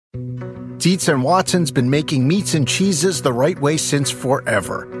Dietz and Watson's been making meats and cheeses the right way since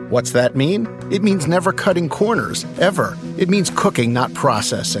forever. What's that mean? It means never cutting corners, ever. It means cooking, not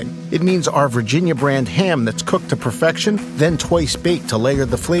processing. It means our Virginia brand ham that's cooked to perfection, then twice baked to layer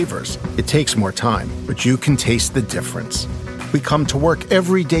the flavors. It takes more time, but you can taste the difference. We come to work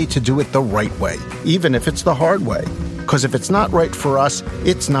every day to do it the right way, even if it's the hard way. Because if it's not right for us,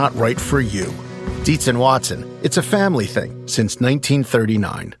 it's not right for you. Dietz and Watson, it's a family thing since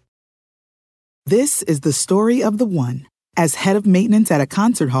 1939. This is the story of the one. As head of maintenance at a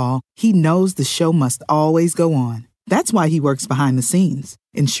concert hall, he knows the show must always go on. That's why he works behind the scenes,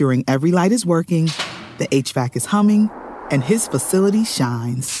 ensuring every light is working, the HVAC is humming, and his facility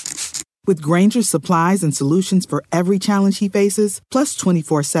shines. With Grainger's supplies and solutions for every challenge he faces, plus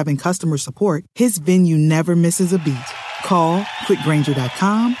 24/7 customer support, his venue never misses a beat. Call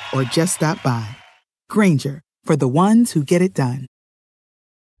quickgrainger.com or just stop by. Grainger, for the ones who get it done.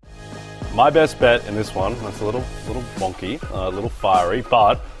 My best bet in this one, that's a little wonky, a little fiery,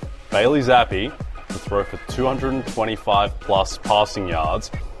 but Bailey Zappi to throw for 225 plus passing yards.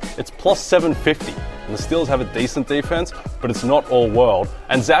 It's plus 750. And the Steelers have a decent defense, but it's not all world.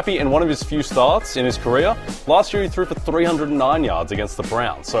 And Zappi, in one of his few starts in his career, last year he threw for 309 yards against the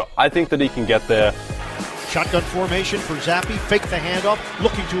Browns. So I think that he can get there. Shotgun formation for Zappi. Fake the handoff.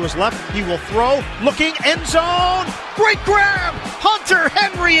 Looking to his left. He will throw. Looking. End zone. Great grab. Hunter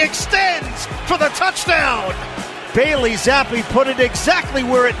Henry extends for the touchdown. Bailey Zappi put it exactly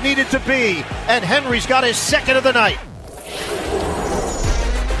where it needed to be. And Henry's got his second of the night.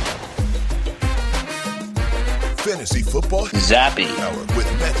 Fantasy Football Zappi Hour with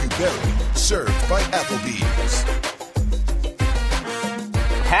Matthew Berry. Served by Applebee's.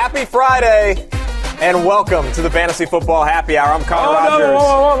 Happy Friday. And welcome to the Fantasy Football Happy Hour. I'm Connor Rogers.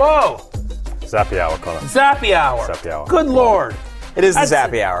 Whoa. Zappy Hour, Connor. Zappy Hour. Zappy Hour. Good Lord. It is the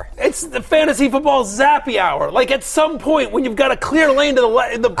Zappy Hour. It's the Fantasy Football Zappy Hour. Like, at some point, when you've got a clear lane to the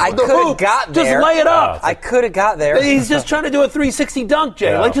I could have got there. Just lay it up. I could have got there. He's just trying to do a 360 dunk, Jay.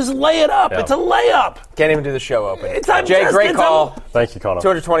 Yeah. Like, just lay it up. Yeah. It's a layup. Can't even do the show open. Jay, great call. Thank you, Connor.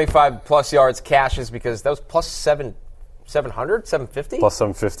 225 plus yards cashes because that was plus 700, 750? Plus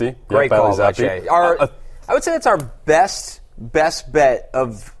 750. Great call by Jay. I would say that's our best bet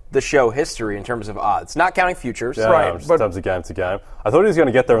of the show history in terms of odds, not counting futures. Yeah, right. Just in terms of game to game. I thought he was going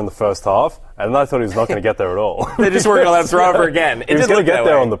to get there in the first half, and then I thought he was not going to get there at all. They just weren't going to let him throw over again. He was going to get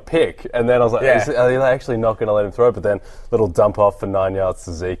there on the pick, and then I was like, are they actually not going to let him throw? But then little dump off for 9 yards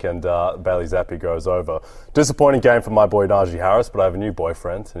to Zeke, and Bailey Zappi goes over. Disappointing game for my boy Najee Harris, but I have a new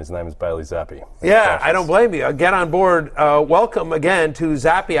boyfriend, and his name is Bailey Zappi. Yeah, I don't blame you. Get on board. Welcome again to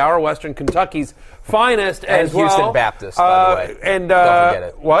Zappy Hour, Western Kentucky's finest, and as well. Houston Baptist, by the way. And don't forget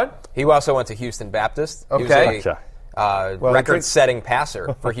it. What? He also went to Houston Baptist. Okay. He was a record-setting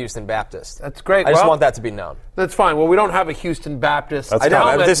passer for Houston Baptist. That's great. I just want that to be known. That's fine. Well, we don't have a Houston Baptist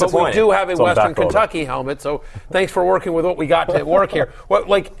helmet, but we do have a Western Kentucky helmet. So thanks for working with what we got to work here.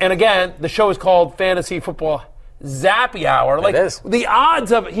 And again, the show is called Fantasy Football Zappy Hour. It is. The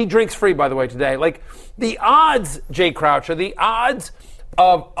odds of he drinks free, by the way, today. Like the odds, Jay Croucher, the odds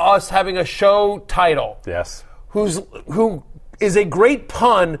of us having a show title. Yes. Who is a great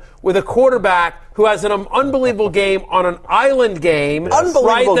pun with a quarterback who has an unbelievable game on an island game. Yes.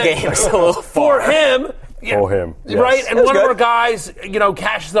 Unbelievable game. For him. For him. Yes. Right? And one of our guys,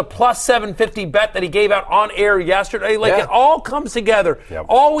 cashes a plus 750 bet that he gave out on air yesterday. It all comes together. Yep.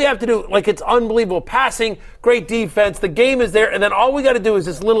 All we have to do, it's unbelievable. Passing, great defense, the game is there, and then all we got to do is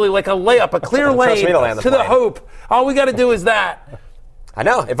just literally like a layup, a clear lane to the hoop. All we got to do is that. I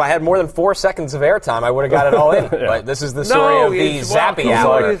know. If I had more than 4 seconds of airtime, I would have got it all in. But this is the story of the Zappy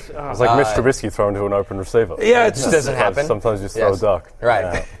Hour. It's like Mitch Trubisky thrown to an open receiver. Yeah, it just doesn't happen. Sometimes you just throw a duck.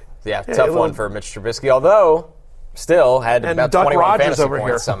 Right. Yeah, tough one for Mitch Trubisky, although still had about 21 fantasy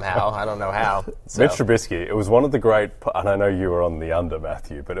points somehow. I don't know how. So. Mitch Trubisky, it was one of the great, and I know you were on the under,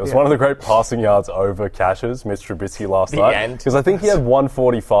 Matthew, but it was one of the great passing yards over cashes, Mitch Trubisky last night. Because I think he had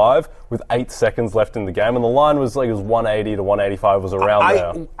 145 with 8 seconds left in the game, and the line was 180 to 185 was around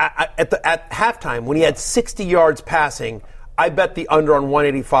there. At halftime, when he had 60 yards passing, I bet the under on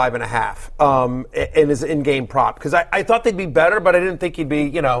 185.5 in his in-game prop because I thought they'd be better, but I didn't think he'd be,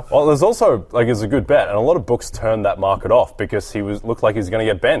 Well, there's also it's a good bet, and a lot of books turned that market off because looked like he was going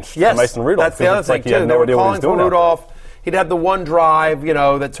to get benched. Yes, Mason Rudolph. That's the other thing he had no idea what he was doing. Rudolph. He'd had the one drive,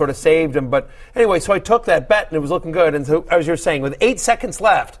 that sort of saved him. But anyway, so I took that bet and it was looking good. And so, as you're saying, with 8 seconds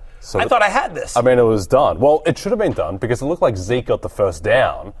left. So I thought I had this. I mean, it was done. Well, it should have been done because it looked like Zeke got the first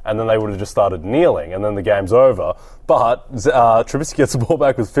down, and then they would have just started kneeling, and then the game's over. But Trubisky gets the ball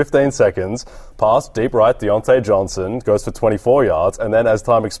back with 15 seconds. Pass, deep right, Deontay Johnson goes for 24 yards. And then as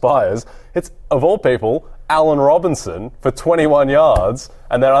time expires, it's, of all people, Allen Robinson for 21 yards.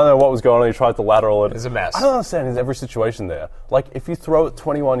 And then I don't know what was going on. He tried to lateral it. It's a mess. I don't understand in every situation there. Like, if you throw it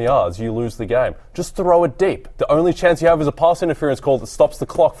 21 yards, you lose the game. Just throw it deep. The only chance you have is a pass interference call that stops the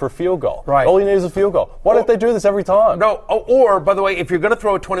clock for a field goal. Right. All you need is a field goal. Why don't they do this every time? No, or, by the way, if you're going to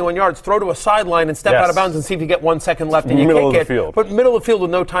throw it 21 yards, throw to a sideline and step out of bounds and see if you get 1 second left and you middle kick of the it. field. But middle of the field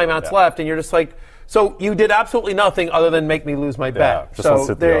with no timeouts left, and you're just like, so you did absolutely nothing other than make me lose my bet. Just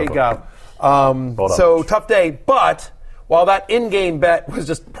so there you go. So tough day, but while that in-game bet was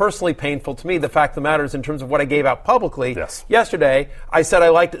just personally painful to me, the fact of the matter is in terms of what I gave out publicly yesterday, I said I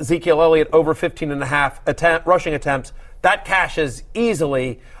liked Ezekiel Elliott over 15.5 rushing attempts. That cashes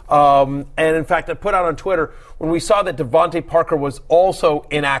easily. And in fact, I put out on Twitter, when we saw that Devontae Parker was also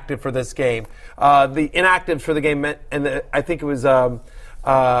inactive for this game, the inactives for the game meant, and I think it was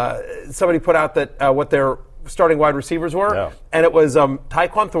somebody put out that what their starting wide receivers were, and it was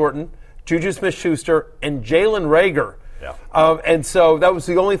Tyquan Thornton, Juju Smith-Schuster, and Jalen Reagor. And so that was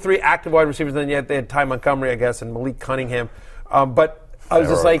the only 3 active wide receivers. And then yet they had Ty Montgomery, I guess, and Malik Cunningham. But I was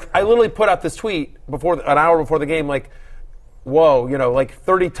just like, I literally put out this tweet an hour before the game, like, whoa, like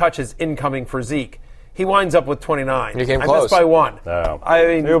 30 touches incoming for Zeke. He winds up with 29. You came I close. missed by 1. Yeah. I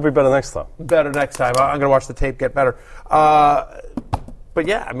mean, it'll be better next time. Better next time. I'm going to watch the tape, get better. But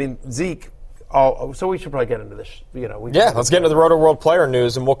yeah, I mean, Zeke. So we should probably get into this. Let's get into the Roto World player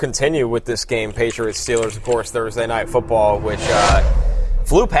news, and we'll continue with this game, Patriots-Steelers, of course, Thursday Night Football, which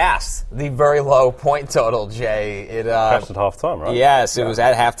flew past the very low point total, Jay. It cashed at halftime, right? Yes, it was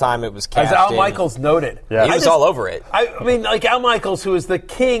at halftime. It was cashed as Al in. Michaels noted. Yeah. He was all over it. I mean, like Al Michaels, who is the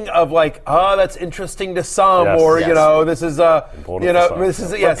king of that's interesting to some, or this is this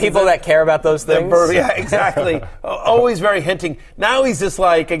is people that care about those things. Yeah, exactly. Always very hinting. Now he's just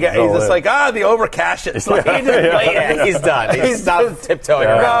like the over cashes. Like, he's done. He's not tiptoeing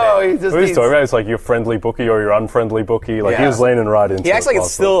around. No, he's just. What he's talking about is like your friendly bookie or your unfriendly bookie. Like he was leaning right into. He acts like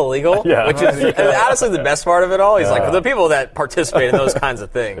it's still illegal, which is honestly the best part of it all. He's like, for the people that participate in those kinds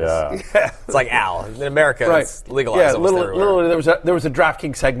of things, it's like Al. In America, it's legalized almost everywhere. Literally, there was a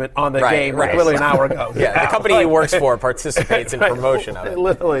DraftKings segment on the game literally an hour ago. The company he works for participates in promotion of it.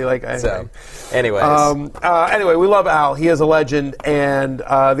 Literally, anyway, we love Al. He is a legend, and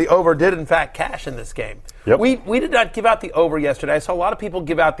the over did in fact cash in this game. Yep. We did not give out the over yesterday. I saw a lot of people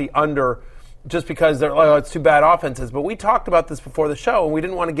give out the under just because they're it's too bad offenses. But we talked about this before the show, and we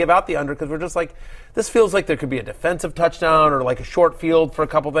didn't want to give out the under because we're just like, this feels like there could be a defensive touchdown or like a short field for a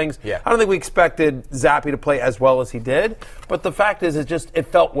couple things. Yeah. I don't think we expected Zappe to play as well as he did, but the fact is, it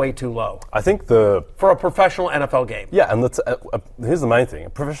felt way too low. I think for a professional NFL game. Yeah, and here's the main thing: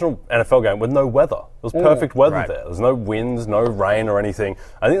 a professional NFL game with no weather. There was perfect weather there. There's no winds, no rain or anything.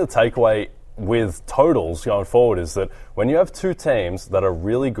 I think the takeaway with totals going forward is that when you have two teams that are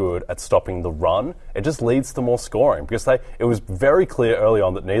really good at stopping the run, it just leads to more scoring because it was very clear early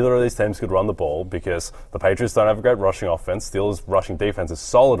on that neither of these teams could run the ball because the Patriots don't have a great rushing offense. Steelers' rushing defense is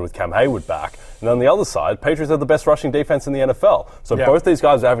solid with Cam Hayward back. And on the other side, Patriots have the best rushing defense in the NFL. So both these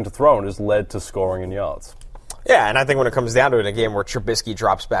guys are having to throw and it has led to scoring in yards. Yeah, and I think when it comes down to it, a game where Trubisky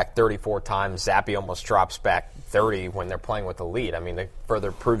drops back 34 times, Zappe almost drops back 30 when they're playing with the lead. I mean, it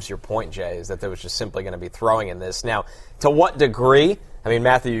further proves your point, Jay, is that there was just simply going to be throwing in this. Now, to what degree? I mean,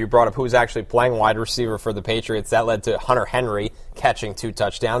 Matthew, you brought up who was actually playing wide receiver for the Patriots. That led to Hunter Henry catching 2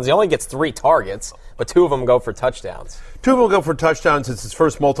 touchdowns. He only gets 3 targets, but 2 of them go for touchdowns. 2 of them go for touchdowns. It's his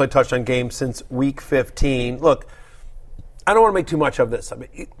first multi-touchdown game since Week 15. Look, I don't want to make too much of this. I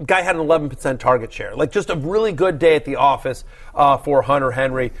mean, guy had an 11% target share. Like, just a really good day at the office for Hunter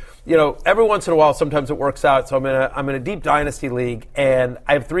Henry. You know, every once in a while, sometimes it works out. So I'm in a deep dynasty league, and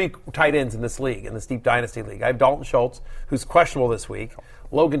I have 3 tight ends in this league, in this deep dynasty league. I have Dalton Schultz, who's questionable this week,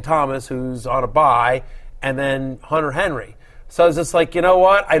 Logan Thomas, who's on a bye, and then Hunter Henry. So it's just like, you know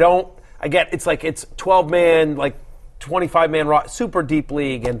what? It's 12-man, like 25-man, super deep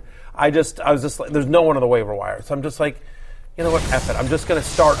league, and I was just like, there's no one on the waiver wire. So I'm just like, you know what, F it. I'm just going to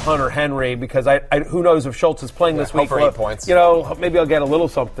start Hunter Henry because who knows if Schultz is playing this week. For 8 points. You know, maybe I'll get a little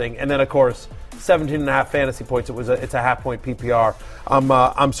something. And then, of course, 17.5 fantasy points. It's a half-point PPR.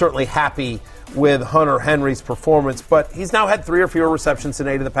 I'm certainly happy with Hunter Henry's performance, but he's now had 3 or fewer receptions in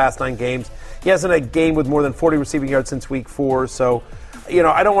 8 of the past 9 games. He hasn't had a game with more than 40 receiving yards since Week 4. So, you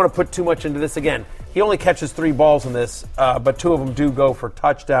know, I don't want to put too much into this. Again, he only catches 3 balls in this, but 2 of them do go for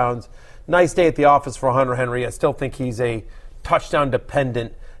touchdowns. Nice day at the office for Hunter Henry. I still think he's a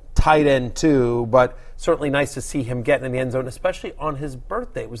touchdown-dependent tight end too, but certainly nice to see him getting in the end zone, especially on his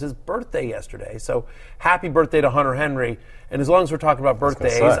birthday. It was his birthday yesterday. So happy birthday to Hunter Henry. And as long as we're talking about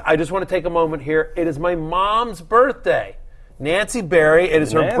birthdays, I just want to take a moment here. It is my mom's birthday. Nancy Berry. It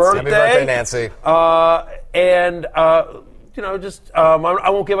is her birthday. Happy birthday, Nancy. I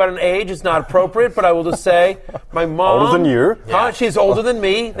won't give out an age. It's not appropriate, but I will just say my mom. Older than you. She's older than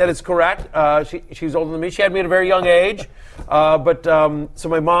me. That is correct. She's older than me. She had me at a very young age. So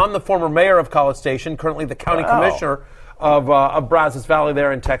my mom, the former mayor of College Station, currently the county commissioner of Brazos Valley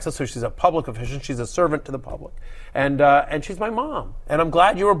there in Texas. So she's a public official. She's a servant to the public. And she's my mom. And I'm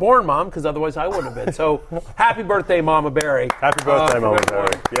glad you were born, Mom, because otherwise I wouldn't have been. So happy birthday, Mama Berry. Happy birthday, Mama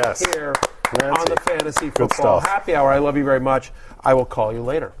Berry. Yes. Here Nancy. on the Fantasy Good Football stuff. Happy Hour. I love you very much. I will call you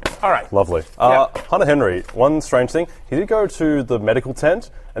later. All right. Lovely. Hunter Henry, one strange thing, he did go to the medical tent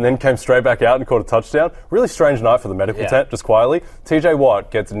and then came straight back out and caught a touchdown. Really strange night for the medical tent, just quietly. TJ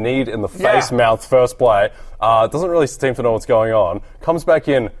Watt gets kneed in the face, mouth, first play. Doesn't really seem to know what's going on. Comes back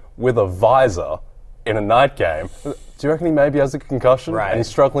in with a visor in a night game. Do you reckon he maybe has a concussion and he's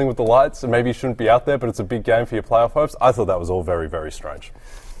struggling with the lights and maybe he shouldn't be out there, but it's a big game for your playoff hopes? I thought that was all very, very strange.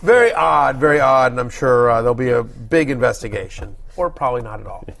 Very odd, and I'm sure there'll be a big investigation, or probably not at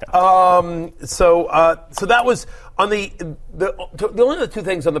all. Yeah. So that was on the only the two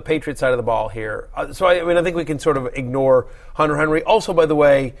things on the Patriots side of the ball here. I think we can sort of ignore Hunter Henry. Also, by the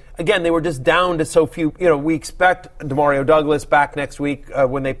way, again, they were just down to so few. We expect DeMario Douglas back next week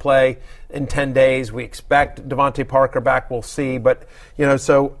when they play in 10 days. We expect Devontae Parker back. We'll see. But,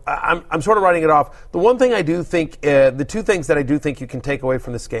 so I'm sort of writing it off. The one thing I do think, the two things that I do think you can take away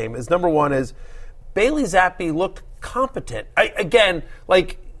from this game is, number one is Bailey Zappi looked competent. On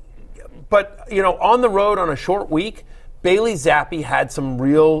the road on a short week, Bailey Zappi had some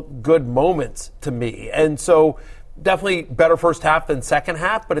real good moments to me. And so definitely better first half than second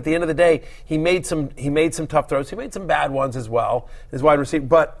half, but at the end of the day, he made some tough throws. He made some bad ones as well, his wide receiver.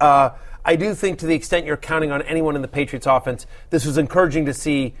 But I do think, to the extent you're counting on anyone in the Patriots offense, this was encouraging to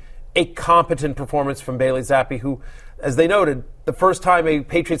see a competent performance from Bailey Zappi, who, as they noted, the first time a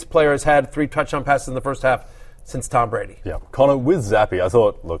Patriots player has had 3 touchdown passes in the first half since Tom Brady. Yeah, Connor, with Zappi, I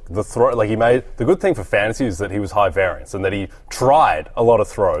thought, look, the good thing for fantasy is that he was high variance and that he tried a lot of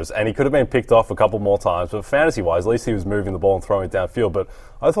throws and he could have been picked off a couple more times, but fantasy-wise, at least he was moving the ball and throwing it downfield. But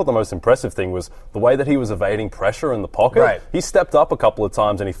I thought the most impressive thing was the way that he was evading pressure in the pocket. Right. He stepped up a couple of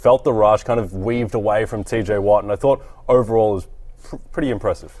times and he felt the rush, kind of weaved away from TJ Watt, and I thought overall it was pretty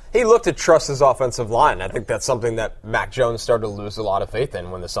impressive. He looked to trust his offensive line. I think that's something that Mac Jones started to lose a lot of faith in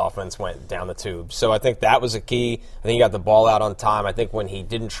when this offense went down the tube. So I think that was a key. I think he got the ball out on time. I think when he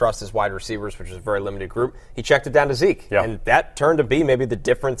didn't trust his wide receivers, which was a very limited group, he checked it down to Zeke. Yeah. And that turned to be maybe the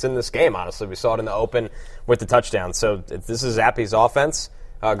difference in this game, honestly. We saw it in the open with the touchdown. So this is Zappi's offense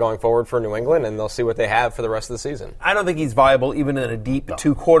going forward for New England, and they'll see what they have for the rest of the season. I don't think he's viable even in a deep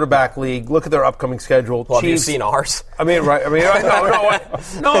 2-quarterback league. Look at their upcoming schedule. Well, have you seen ours?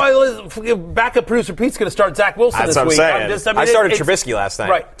 Backup producer Pete's going to start Zach Wilson That's this week. That's what I'm saying. I started Trubisky last night.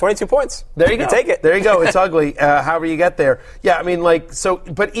 Right. 22 points. There you go. Take it. There you go. It's ugly. However you get there. Yeah,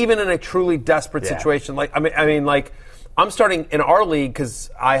 but even in a truly desperate situation, I'm starting in our league because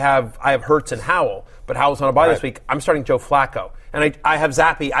I have Hurts and Howell, but Howell's on a bye this week. I'm starting Joe Flacco. And I have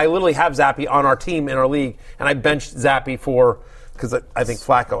Zappi. I literally have Zappi on our team in our league, and I benched Zappi because I think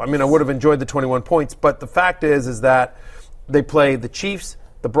Flacco. I would have enjoyed the 21 points, but the fact is that they play the Chiefs,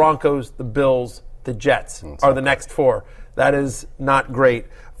 the Broncos, the Bills, the Jets are the next 4. That is not great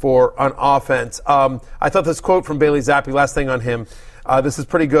for an offense. I thought this quote from Bailey Zappi, last thing on him, this is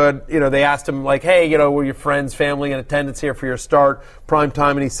pretty good. They asked him, hey, were your friends, family in attendance here for your start, prime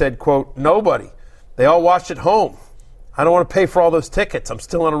time? And he said, quote, "Nobody. They all watched at home. I don't want to pay for all those tickets. I'm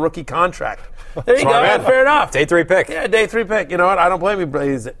still on a rookie contract." There you go. Fair enough. Day 3 pick. Yeah, day 3 pick. You know what? I don't blame you,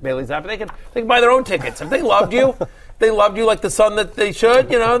 Bailey Zappi. They can buy their own tickets. If they loved you, like the son that they should,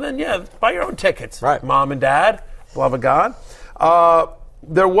 then buy your own tickets. Right. Mom and Dad, love of God.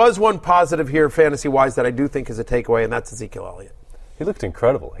 There was one positive here, fantasy-wise, that I do think is a takeaway, and that's Ezekiel Elliott. He looked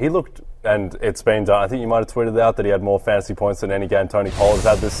incredible. And it's been done. I think you might have tweeted out that he had more fantasy points than any game Tony Pollard's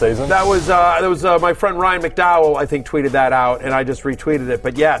had this season. That was my friend Ryan McDowell, I think, tweeted that out, and I just retweeted it.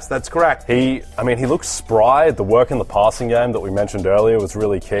 But yes, that's correct. He looked spry. The work in the passing game that we mentioned earlier was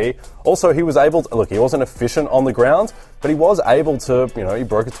really key. Also, he was able to, he wasn't efficient on the ground, but he was able to, he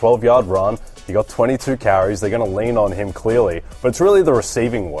broke a 12-yard run. He got 22 carries. They're going to lean on him clearly. But it's really the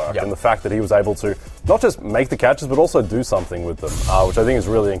receiving work and the fact that he was able to not just make the catches, but also do something with them, which I think is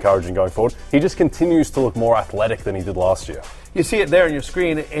really encouraging going forward. He just continues to look more athletic than he did last year. You see it there on your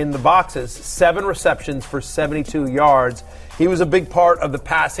screen in the boxes, 7 receptions for 72 yards. He was a big part of the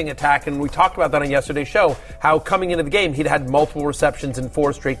passing attack, and we talked about that on yesterday's show, how coming into the game, he'd had multiple receptions in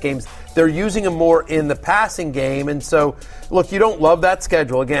 4 straight games. They're using him more in the passing game, and so, look, you don't love that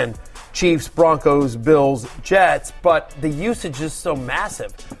schedule. Again, Chiefs, Broncos, Bills, Jets, but the usage is so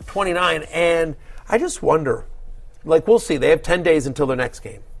massive, 29, and I just wonder, like, we'll see. They have 10 days until their next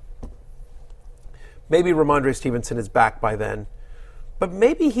game. Maybe Ramondre Stevenson is back by then, but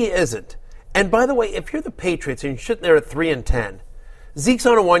maybe he isn't. And by the way, if you're the Patriots and you're sitting there at 3-10, Zeke's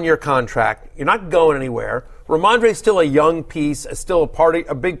on a 1-year contract. You're not going anywhere. Ramondre's still a young piece, still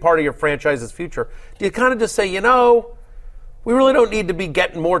a big part of your franchise's future. Do you kind of just say, we really don't need to be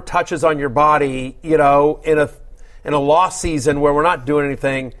getting more touches on your body, in a lost season where we're not doing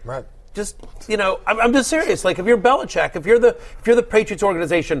anything. Right. Just, I'm just serious. Like, if you're Belichick, if you're the Patriots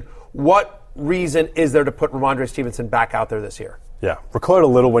organization, what reason is there to put Ramondre Stevenson back out there this year? Yeah, recoiled a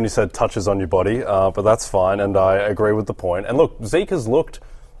little when you said touches on your body, but that's fine, and I agree with the point. And look, Zeke has looked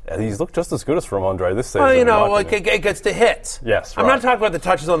just as good as Ramondre this season. Well, it gets to hits. Yes, right. I'm not talking about the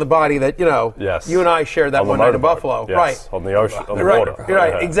touches on the body that, yes. You and I shared that one night in Buffalo. Yes, right. On the ocean, on the right. water.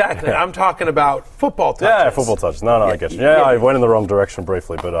 Right, Yeah. exactly. Yeah. I'm talking about football touches. Yeah, football touches. No, I get you. Yeah, I went in the wrong direction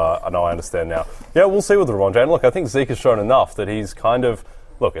briefly, but I know I understand now. Yeah, we'll see with Ramondre. And look, I think Zeke has shown enough that he's kind of,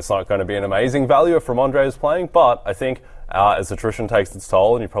 look, it's not going to be an amazing value if Ramondre is playing, but I think as attrition takes its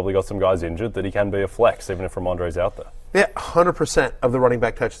toll and you've probably got some guys injured, that he can be a flex even if Ramondre's out there. Yeah, 100% of the running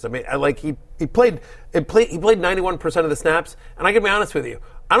back touches. I mean, he played 91% of the snaps, and I can be honest with you,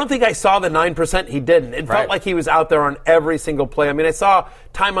 I don't think I saw the 9% he didn't. It felt like he was out there on every single play. I mean, I saw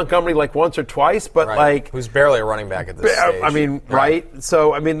Ty Montgomery like once or twice, but who's barely a running back at this stage. I mean, right?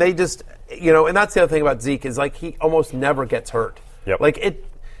 So, I mean, they just, and that's the other thing about Zeke is like he almost never gets hurt. Yep.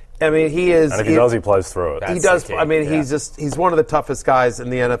 He is. And if he does, he plays through it. He does. I mean, he's one of the toughest guys in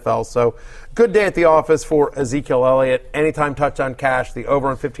the NFL. So, good day at the office for Ezekiel Elliott. Anytime touchdown cash, the over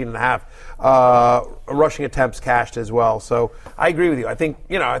on 15.5. Rushing attempts cashed as well. So, I agree with you. I think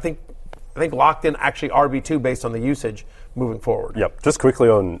locked in actually RB2 based on the usage moving forward. Yep. Just quickly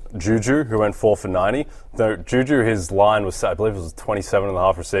on Juju, who went 4 for 90. Though Juju, his line was, I believe it was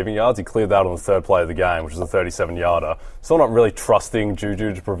 27.5 receiving yards. He cleared that on the third play of the game, which was a 37-yarder. Still not really trusting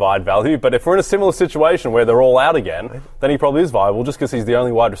Juju to provide value, but if we're in a similar situation where they're all out again, then he probably is viable just because he's the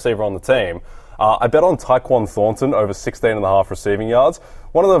only wide receiver on the team. I bet on Tyquan Thornton over 16.5 receiving yards.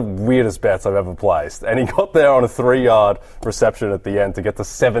 One of the weirdest bets I've ever placed. And he got there on a 3-yard reception at the end to get to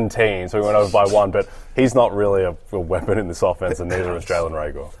 17, so he went over by 1. But he's not really a weapon in this offense, and neither is Jalen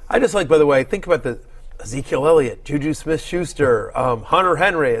Reagor. I just by the way, think about the Ezekiel Elliott, Juju Smith-Schuster, Hunter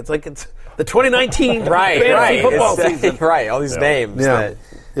Henry. It's like it's the 2019 fantasy football season. Right, all these names that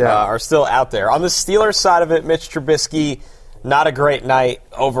are still out there. On the Steelers side of it, Mitch Trubisky, not a great night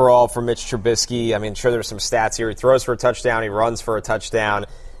overall for Mitch Trubisky. I mean, sure, there's some stats here. He throws for a touchdown. He runs for a touchdown.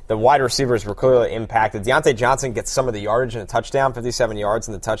 The wide receivers were clearly impacted. Deontay Johnson gets some of the yardage in a touchdown, 57 yards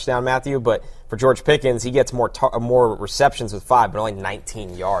in the touchdown, Matthew. But for George Pickens, he gets more receptions with 5, but only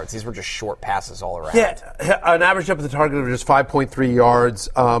 19 yards. These were just short passes all around. Yeah, an average up at the target of just 5.3 yards,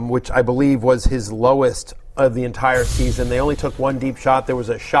 which I believe was his lowest of the entire season. They only took 1 deep shot. There was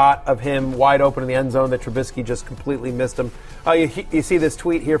a shot of him wide open in the end zone that Trubisky just completely missed him. You see this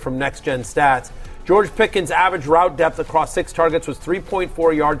tweet here from Next Gen Stats. George Pickens' average route depth across 6 targets was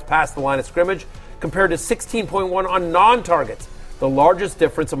 3.4 yards past the line of scrimmage, compared to 16.1 on non-targets, the largest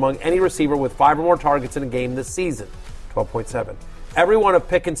difference among any receiver with 5 or more targets in a game this season, 12.7. Every one of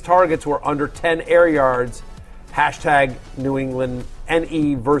Pickens' targets were under 10 air yards. Hashtag New England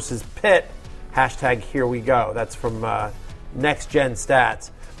NE versus Pitt. Hashtag here we go. That's from Next Gen Stats.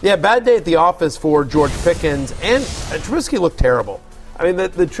 Yeah, bad day at the office for George Pickens, and Trubisky looked terrible. I mean,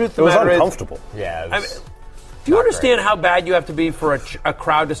 the truth of the matter is... It was uncomfortable. Do you understand how bad you have to be for a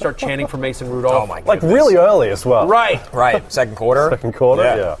crowd to start chanting for Mason Rudolph? Oh, my goodness. Like, really early as well. Right. Second quarter?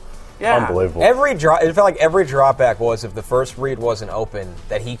 Yeah. Unbelievable. It felt like every drop back was if the first read wasn't open,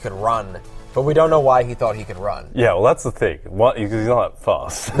 that he could run. But we don't know why he thought he could run. Yeah, well, that's the thing. Because he's not that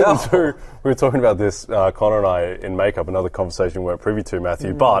fast. No. So we were talking about this, Connor and I, in makeup, another conversation we weren't privy to,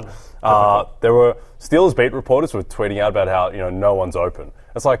 Matthew. But there were Steelers beat reporters who were tweeting out about how, no one's open.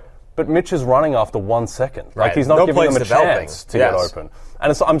 It's like, but Mitch is running after 1 second. Right. Like, he's not giving them a chance to get Yes. open.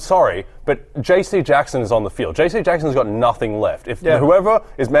 And I'm sorry, but J.C. Jackson is on the field. J.C. Jackson's got nothing left. If whoever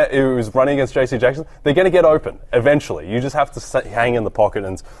is running against J.C. Jackson, they're going to get open eventually. You just have to hang in the pocket,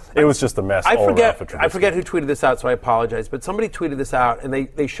 and it was just a mess all around for Trubisky. I forget who tweeted this out, so I apologize. But somebody tweeted this out, and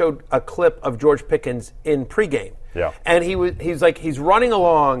they showed a clip of George Pickens in pregame. Yeah. And he's running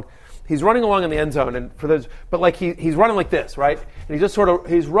along. he's running along in the end zone, and but like he's running like this, right? And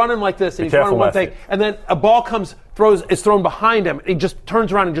he's running like this, and he's running one thing, and then a ball is thrown behind him, and he just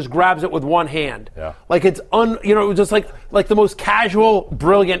turns around and just grabs it with one hand. Yeah. Like it's just like the most casual,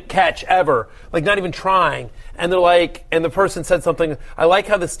 brilliant catch ever. Like not even trying. And they're like, and the person said something. I like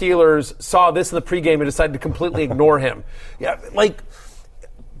how the Steelers saw this in the pregame and decided to completely ignore him. Yeah, like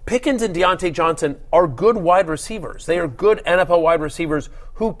Pickens and Deontay Johnson are good wide receivers. They are good NFL wide receivers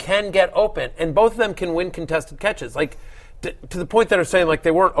who can get open, and both of them can win contested catches. Like to the point that are saying like they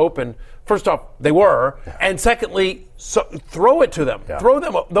weren't open. First off, they were, and secondly, throw it to them. Yeah. Throw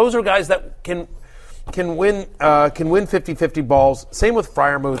them. Those are guys that can win 50-50 balls. Same with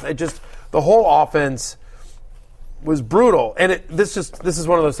Freiermuth. The whole offense was brutal, and this is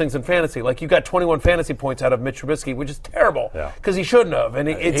one of those things in fantasy. Like you got 21 fantasy points out of Mitch Trubisky, which is terrible because he shouldn't have. And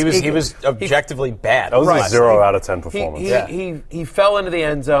he was objectively bad. That was a 0 out of 10 performance. He fell into the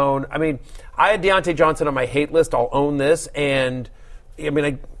end zone. I mean, I had Deontay Johnson on my hate list. I'll own this, and I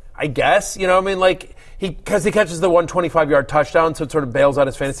mean, I guess like because he catches the 125-yard touchdown, so it sort of bails out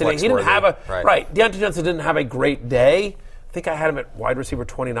his fantasy. He didn't have Deontay Johnson didn't have a great day. I think I had him at wide receiver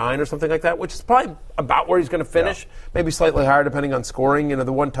 29 or something like that, which is probably about where he's going to finish. Yeah. Maybe slightly higher depending on scoring.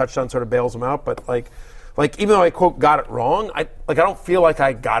 The one touchdown sort of bails him out. But like even though I quote got it wrong, I don't feel like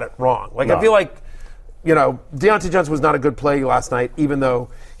I got it wrong. Like no. I feel like Deontay Johnson was not a good play last night, even though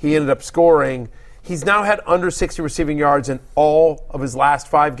he ended up scoring. He's now had under 60 receiving yards in all of his last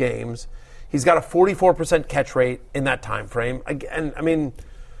 5 games. He's got a 44% catch rate in that time frame. Again, I mean,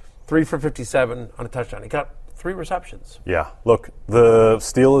 3 for 57 on a touchdown. He got 3 receptions. Yeah. Look, the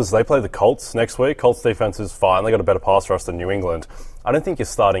Steelers, they play the Colts next week. Colts defense is fine. They got a better pass rush than New England. I don't think you're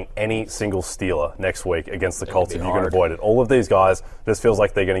starting any single Steeler next week against the Colts if you can avoid it. All of these guys just feels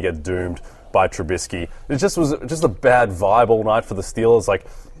like they're going to get doomed by Trubisky. It just was just a bad vibe all night for the Steelers. Like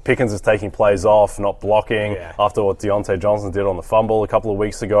Pickens is taking plays off, not blocking after what Deontay Johnson did on the fumble a couple of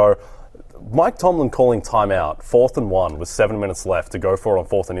weeks ago. Mike Tomlin calling timeout, 4th and 1 with 7 minutes left to go for it on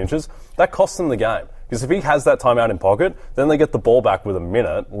 4th and inches. That cost them the game. Because if he has that timeout in pocket, then they get the ball back with a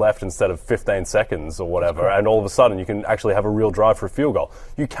minute left instead of 15 seconds or whatever, and all of a sudden you can actually have a real drive for a field goal.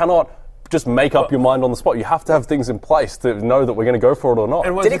 You cannot just make up your mind on the spot. You have to have things in place to know that we're going to go for it or not.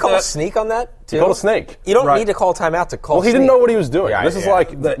 Did he call a sneak on that, too? He called a sneak. You don't need to call timeout to call Well, he didn't know what he was doing. This is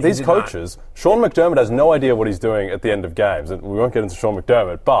like these coaches. Not. Sean McDermott has no idea what he's doing at the end of games. And we won't get into Sean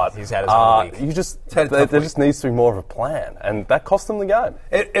McDermott, but he's had his own week. There just needs to be more of a plan, and that cost them the game.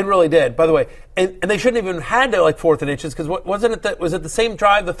 It really did, by the way. And they shouldn't even had to 4th and inches because was it the same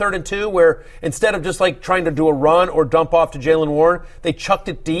drive, the 3rd and 2, where instead of just trying to do a run or dump off to Jalen Warren, they chucked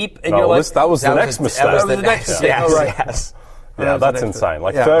it deep and that was the next mistake. That was the next mistake. Yes. Yeah, that's insane.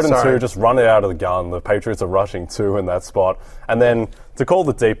 3rd and 2, just run it out of the gun. The Patriots are rushing 2 in that spot. And then to call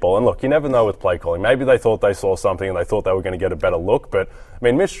the deep ball. And look, you never know with play calling. Maybe they thought they saw something and they thought they were going to get a better look. But, I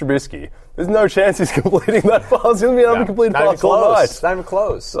mean, Mitch Trubisky, there's no chance he's completing that pass. He's going to be able to complete pass all night. Not even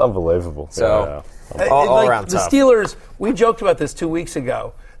close. It's unbelievable. So, all around the tough. Steelers, we joked about this 2 weeks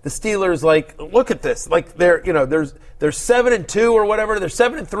ago. The Steelers, look at this. They're 7-2 or whatever. They're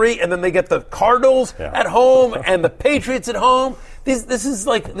 7-3, and then they get the Cardinals at home and the Patriots at home. This is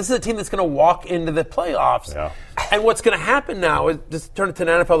a team that's going to walk into the playoffs. Yeah. And what's going to happen now is just turn it to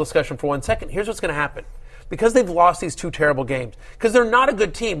an NFL discussion for 1 second. Here's what's going to happen. Because they've lost these 2 terrible games, because they're not a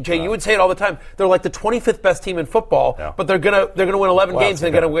good team. Jay, you would say it all the time. They're like the 25th best team in football, but they're gonna win 11 games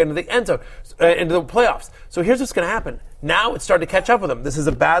and they're gonna win into the end zone, into the playoffs. So here's what's gonna happen. Now it's starting to catch up with them. This is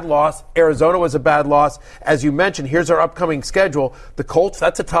a bad loss. Arizona was a bad loss, as you mentioned. Here's our upcoming schedule: the Colts.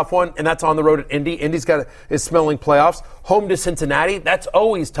 That's a tough one, and that's on the road at Indy. Indy's is smelling playoffs. Home to Cincinnati. That's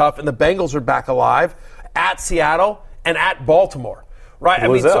always tough, and the Bengals are back alive. At Seattle and at Baltimore. Right,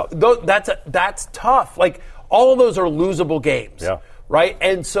 that's tough. All of those are losable games, right?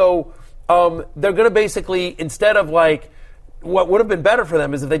 And so they're going to basically, instead of what would have been better for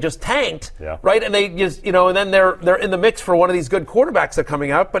them is if they just tanked, right? And they just, and then they're in the mix for one of these good quarterbacks that are coming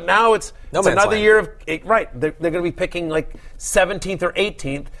out. But now it's another year of right. They're going to be picking 17th or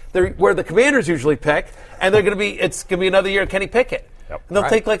 18th, where the Commanders usually pick, and it's going to be another year of Kenny Pickett. Yep. And they'll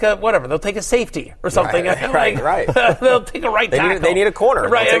take they'll take a safety or something. Right. They'll take a right tackle. They need a corner.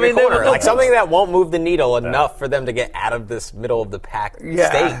 Right. They'll take a corner. Something that won't move the needle enough for them to get out of this middle of the pack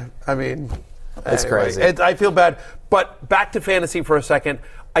state. I mean, it's crazy. I feel bad. But back to fantasy for a second.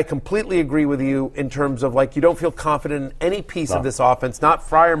 I completely agree with you in terms of you don't feel confident in any piece of this offense. Not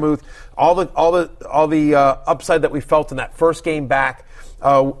Freiermuth. All the upside that we felt in that first game back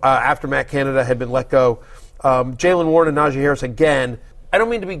after Matt Canada had been let go. Jalen Warren and Najee Harris again. I don't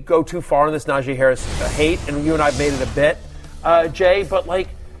mean to go too far on this Najee Harris hate, and you and I have made it a bit, Jay, but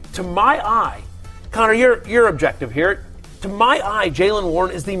to my eye, Connor, you're objective here. To my eye, Jaylen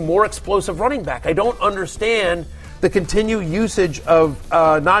Warren is the more explosive running back. I don't understand the continued usage of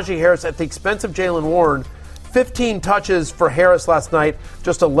Najee Harris at the expense of Jaylen Warren. 15 touches for Harris last night,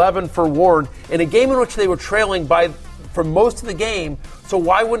 just 11 for Warren, in a game in which they were trailing for most of the game. So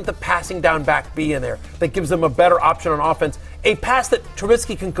why wouldn't the passing down back be in there? That gives them a better option on offense. A pass that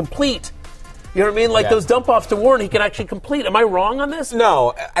Trubisky can complete. You know what I mean? Like those dump-offs to Warren, he can actually complete. Am I wrong on this?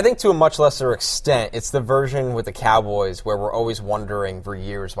 No, I think to a much lesser extent, it's the version with the Cowboys where we're always wondering for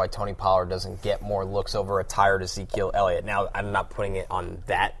years why Tony Pollard doesn't get more looks over a tired Ezekiel Elliott. Now, I'm not putting it on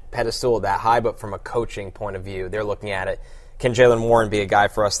that pedestal that high, but from a coaching point of view, they're looking at it. Can Jaylen Warren be a guy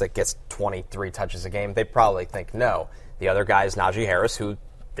for us that gets 23 touches a game? They probably think no. The other guy is Najee Harris, who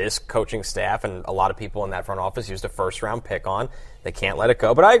this coaching staff and a lot of people in that front office used a first-round pick on. They can't let it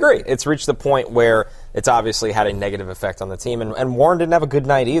go. But I agree. It's reached the point where it's obviously had a negative effect on the team. And Warren didn't have a good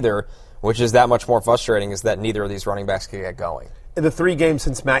night either, which is that much more frustrating, is that neither of these running backs could get going. In the 3 games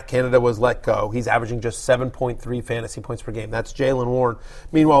since Matt Canada was let go, he's averaging just 7.3 fantasy points per game. That's Jaylen Warren.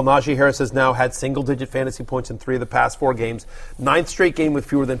 Meanwhile, Najee Harris has now had single-digit fantasy points in 3 of the past 4 games. 9th straight game with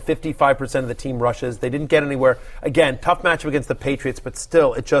fewer than 55% of the team rushes. They didn't get anywhere. Again, tough matchup against the Patriots, but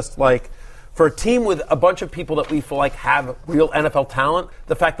still, it just for a team with a bunch of people that we feel like have real NFL talent,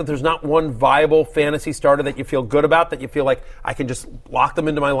 the fact that there's not one viable fantasy starter that you feel good about, that you feel like I can just lock them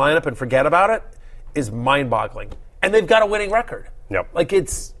into my lineup and forget about it, is mind-boggling. And they've got a winning record. Yep. Like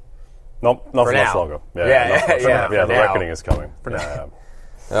it's... Not for much longer. Yeah, the reckoning is coming. For now.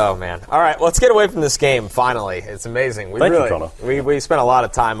 Oh, man. All right, let's get away from this game, finally. It's amazing. Thank you, Connor. We spent a lot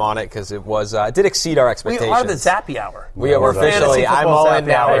of time on it because it did exceed our expectations. We are the Zappy Hour. We are officially, I'm all in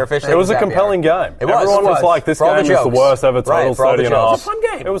now. We're officially It was a compelling game. Everyone was like, this game is the worst ever, total 30 and a half. It was a fun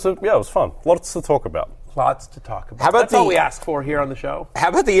game. It was fun. Lots to talk about. Lots to talk about. That's all we asked for here on the show. How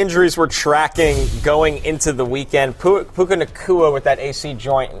about the injuries we're tracking going into the weekend? Puka Nacua with that AC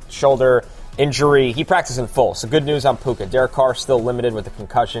joint shoulder injury. He practiced in full, so good news on Puka. Derek Carr still limited with a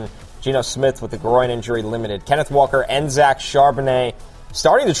concussion. Geno Smith with the groin injury limited. Kenneth Walker and Zach Charbonnet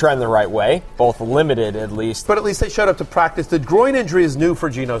starting to trend the right way, both limited at least. But at least they showed up to practice. The groin injury is new for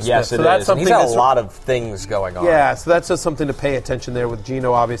Geno Smith. Yes, it is. He's had a lot of things going on. Yeah, so that's just something to pay attention there with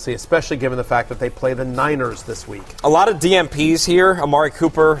Geno, obviously, especially given the fact that they play the Niners this week. A lot of DMPs here. Amari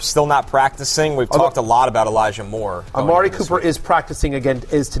Cooper still not practicing. We've talked a lot about Elijah Moore. Amari Cooper is practicing again,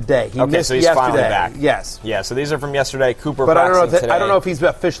 is today. He missed so he's yesterday. Finally back. Yes. Yeah, so these are from yesterday. Cooper but practicing today. I don't know if he's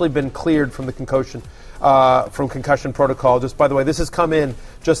officially been cleared from the concussion. From concussion protocol. Just by the way, this has come in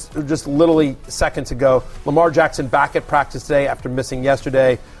just literally seconds ago. Lamar Jackson back at practice today after missing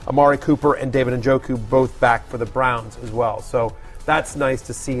yesterday. Amari Cooper and David Njoku both back for the Browns as well. So that's nice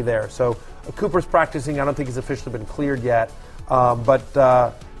to see there. So Cooper's practicing. I don't think he's officially been cleared yet. But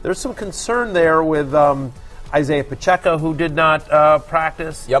there's some concern there with Isaiah Pacheco, who did not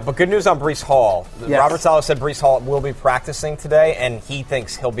practice. Yep, but good news on Breece Hall. Yes. Robert Saleh said Breece Hall will be practicing today, and he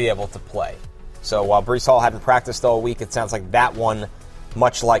thinks he'll be able to play. So while Breece Hall hadn't practiced all week, it sounds like that one,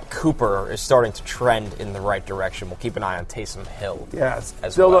 much like Cooper, is starting to trend in the right direction. We'll keep an eye on Taysom Hill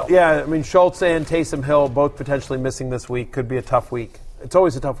as well. Yeah, I mean, Schultz and Taysom Hill both potentially missing this week. Could be a tough week. It's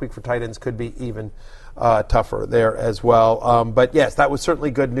always a tough week for tight ends. Could be even tougher there as well. But, yes, that was certainly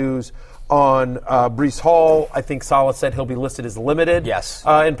good news on Breece Hall. I think Saleh said he'll be listed as limited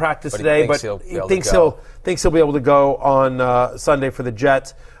in practice today. But he thinks he'll be able to go on Sunday for the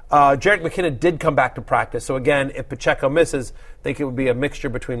Jets. Jerick McKinnon did come back to practice. So, again, if Pacheco misses, I think it would be a mixture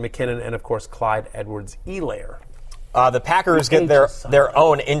between McKinnon and, of course, Clyde Edwards-Helaire. The Packers get their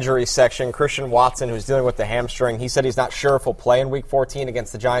own injury section. Christian Watson, who's dealing with the hamstring, he said he's not sure if he'll play in Week 14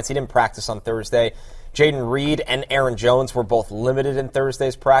 against the Giants. He didn't practice on Thursday. Jaden Reed and Aaron Jones were both limited in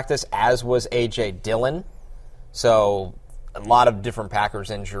Thursday's practice, as was A.J. Dillon. So a lot of different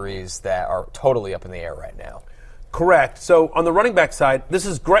Packers injuries that are totally up in the air right now. Correct. So on the running back side, this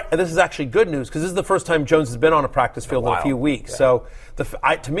is great. This is actually good news because this is the first time Jones has been on a practice field in a few weeks. Yeah. So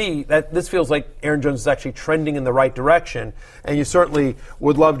to me, this feels like Aaron Jones is actually trending in the right direction, and you certainly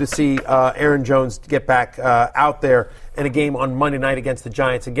would love to see Aaron Jones get back out there in a game on Monday night against the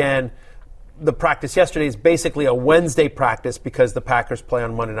Giants again. The practice yesterday is basically a Wednesday practice because the Packers play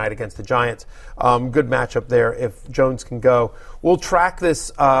on Monday night against the Giants. Good matchup there if Jones can go. We'll track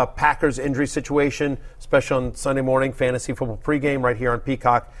this Packers injury situation, especially on Sunday morning, fantasy football pregame right here on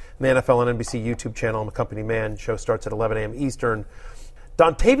Peacock, and the NFL and NBC YouTube channel. I'm a company man. Show starts at 11 a.m. Eastern.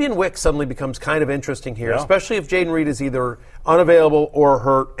 Dontavian Wicks suddenly becomes kind of interesting here, especially if Jaden Reed is either unavailable or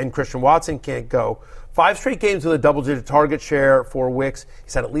hurt and Christian Watson can't go. 5 straight games with a double-digit target share for Wicks.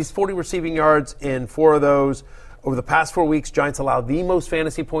 He's had at least 40 receiving yards in 4 of those. Over the past 4 weeks, Giants allow the most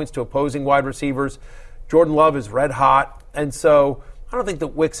fantasy points to opposing wide receivers. Jordan Love is red hot. And so I don't think that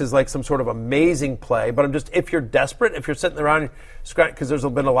Wicks is like some sort of amazing play, but I'm just, if you're desperate, if you're sitting around, because there's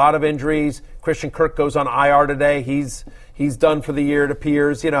been a lot of injuries. Christian Kirk goes on IR today. He's done for the year, it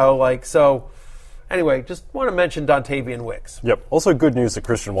appears, so anyway, just want to mention Dontavian Wicks. Yep. Also good news that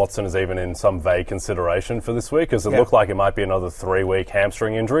Christian Watson is even in some vague consideration for this week, as it looked like it might be another 3-week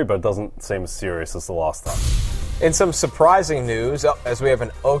hamstring injury, but it doesn't seem as serious as the last time. In some surprising news, as we have an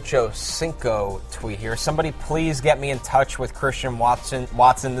Ocho Cinco tweet here, somebody please get me in touch with Christian Watson.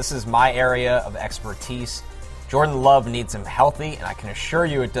 This is my area of expertise. Jordan Love needs him healthy, and I can assure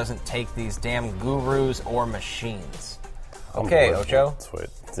you it doesn't take these damn gurus or machines. Okay, Ocho. Sweet.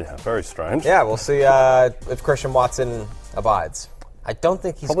 Yeah, very strange. Yeah, we'll see if Christian Watson abides. I don't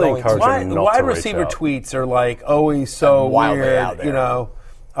think he's Probably going to. Wide receiver tweets are like always so weird, out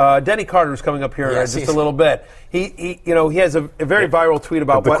there. Denny Carter's coming up here in just a little bit. He has a very viral tweet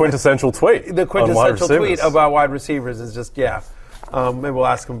about the quintessential tweet. The quintessential tweet about wide receivers is just maybe we'll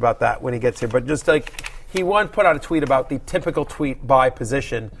ask him about that when he gets here. But just like he put out a tweet about the typical tweet by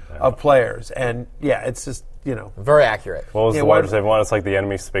position of players, and it's just very accurate. What was the wide receiver one? It's like the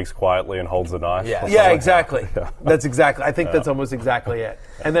enemy speaks quietly and holds a knife. Yeah, exactly. That's exactly. I think that's almost exactly it.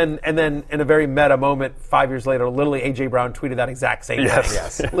 And then in a very meta moment, 5 years later, literally A.J. Brown tweeted that exact same thing.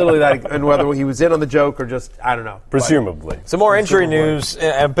 Yes. Literally that, and whether he was in on the joke or just, I don't know. Presumably. Some more injury news.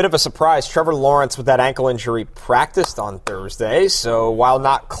 A bit of a surprise. Trevor Lawrence with that ankle injury practiced on Thursday. So while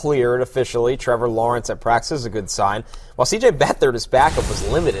not cleared officially, Trevor Lawrence at practice is a good sign. While C.J. Beathard, his backup, was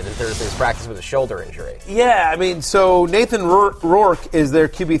limited in Thursday's practice with a shoulder injury. Yeah, I mean, so Nathan Rourke is their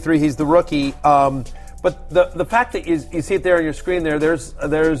QB3. He's the rookie. But the fact that you see it there on your screen there's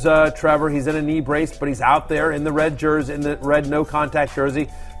Trevor. He's in a knee brace, but he's out there in the red jersey, in the red no-contact jersey,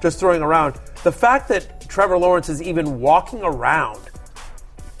 just throwing around. The fact that Trevor Lawrence is even walking around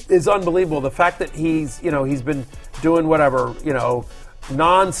is unbelievable. The fact that he's been doing whatever,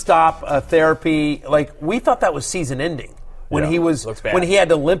 nonstop therapy. Like, we thought that was season ending when he had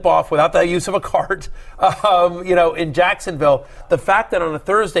to limp off without the use of a cart, in Jacksonville. The fact that on a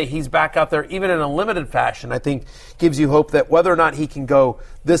Thursday he's back out there, even in a limited fashion, I think gives you hope that whether or not he can go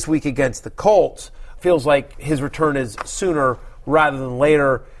this week against the Colts, feels like his return is sooner rather than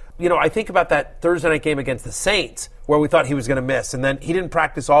later. I think about that Thursday night game against the Saints where we thought he was going to miss, and then he didn't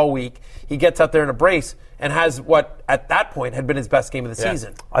practice all week. He gets out there in a brace and has what, at that point, had been his best game of the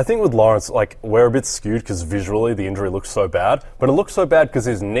season. I think with Lawrence, we're a bit skewed because visually the injury looks so bad, but it looks so bad because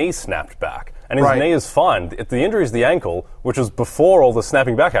his knee snapped back, and his knee is fine. The injury is the ankle, which was before all the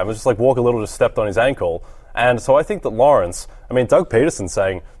snapping back happened. Just like walk a little, just stepped on his ankle. And so I think that Lawrence, Doug Peterson's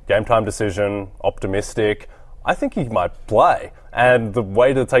saying game time decision, optimistic. I think he might play. And the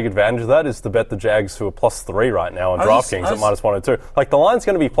way to take advantage of that is to bet the Jags, who are +3 right now on DraftKings at -102. The line's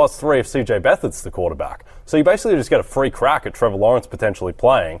going to be +3 if C.J. Beathard's the quarterback. So you basically just get a free crack at Trevor Lawrence potentially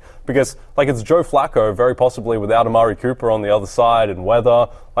playing because, it's Joe Flacco, very possibly without Amari Cooper on the other side and weather.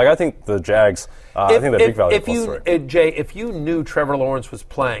 I think the Jags, I think they're big value +3. Jay, if you knew Trevor Lawrence was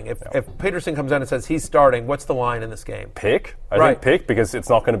playing, if Peterson comes out and says he's starting, what's the line in this game? Pick. I think pick because it's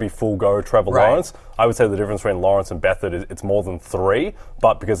not going to be full go Trevor Lawrence. I would say the difference between Lawrence and Beathard is it's more than 3,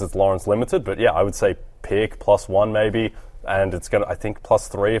 but because it's Lawrence limited. But I would say pick +1 maybe, and it's going to, I think,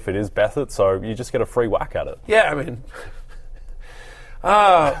 +3 if it is Beathard. So you just get a free whack at it. Yeah,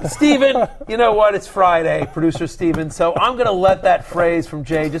 Steven, you know what? It's Friday, producer Steven. So I'm going to let that phrase from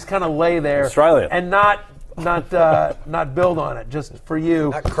Jay just kind of lay there, Australian, and not build on it, just for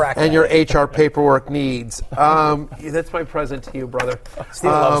you and your it. HR paperwork needs. That's my present to you, brother.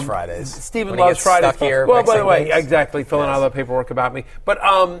 Steven loves Fridays. Steven loves Fridays. Here, well, by the way, exactly, filling out all the paperwork about me. But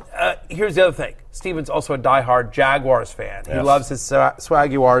here's the other thing. Steven's also a diehard Jaguars fan. Yes. He loves his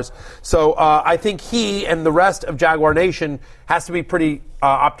Swaguars. So I think he and the rest of Jaguar Nation has to be pretty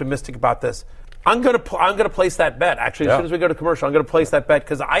optimistic about this. I'm gonna place that bet. Actually, as soon as we go to commercial, I'm gonna place that bet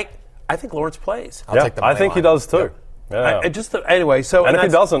because I think Lawrence plays. I'll take the money I think line. He does too. Yeah. Anyway, so and if he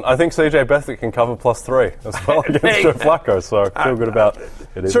doesn't, I think C.J. Beathard can cover +3 as well against Joe Flacco. So I feel good about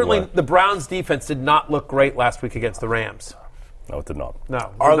it. Certainly, the Browns' defense did not look great last week against the Rams. No, it did not. No,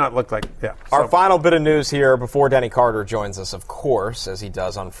 it did not look like. Yeah. Our final bit of news here before Denny Carter joins us, of course, as he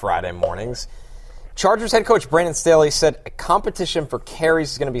does on Friday mornings. Chargers head coach Brandon Staley said a competition for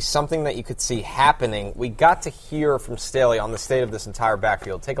carries is going to be something that you could see happening. We got to hear from Staley on the state of this entire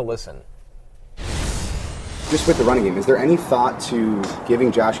backfield. Take a listen. Just with the running game, is there any thought to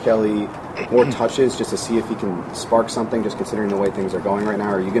giving Josh Kelly more touches just to see if he can spark something, just considering the way things are going right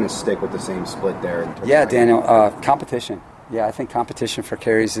now? Or are you going to stick with the same split there? Yeah, Daniel, competition. Yeah, I think competition for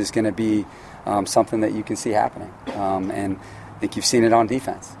carries is going to be something that you can see happening. And I think you've seen it on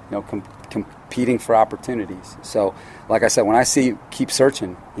defense, competing for opportunities. So, like I said, when I keep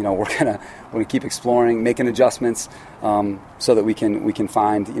searching, we're gonna keep exploring, making adjustments, so that we can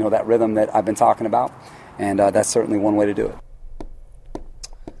find that rhythm that I've been talking about, and that's certainly one way to do it.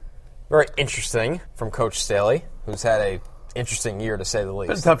 Very interesting from Coach Staley, who's had a interesting year to say the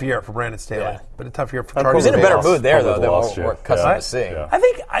least. It's a tough year for Brandon Staley. Yeah. But a tough year for Chargers. He's in a better mood there, though, than we're accustomed to seeing. I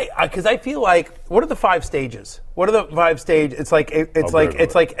think because I feel like, what are the 5 stages? What are the 5 stages? It's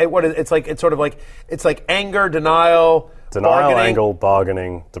like anger, denial, bargaining. Anger,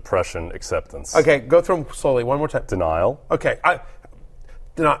 bargaining, depression, acceptance. Okay, go through them slowly. One more time. Denial. Okay,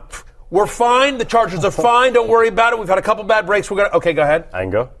 we're fine. The Chargers are fine. Don't worry about it. We've had a couple bad breaks. Okay, go ahead.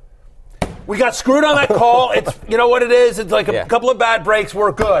 Anger. We got screwed on that call. It's what it is. It's like a couple of bad breaks.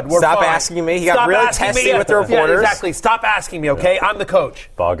 We're good. We're Stop fine. asking me. He got really testy with the reporters. Yeah, exactly. Stop asking me. Okay, I'm the coach.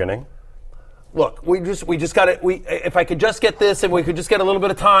 Bargaining. Look, we just got it. If I could just get this, and we could just get a little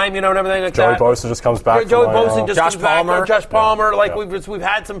bit of time, and everything like Joey that. Bosa just comes back. Joey Bosa just Josh comes back. Palmer. Josh Palmer. We've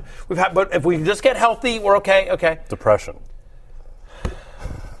had. But if we can just get healthy, we're okay. Okay. Depression.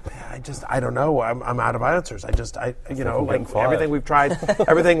 I don't know. I'm out of answers. Everything we've tried,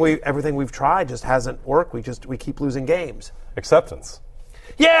 everything we've tried just hasn't worked. We keep losing games. Acceptance.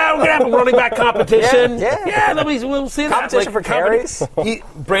 Yeah, we're gonna have a running back competition. Yeah. We'll see that. Competition for carries.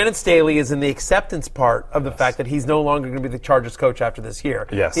 Brandon Staley is in the acceptance part of the fact that he's no longer going to be the Chargers coach after this year.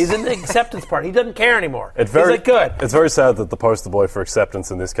 Yes. He's in the acceptance part. He doesn't care anymore. He's good. It's very sad that the poster boy for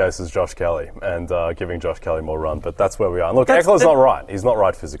acceptance in this case is Josh Kelly and giving Josh Kelly more run, but that's where we are. And look, Eckler's not right. He's not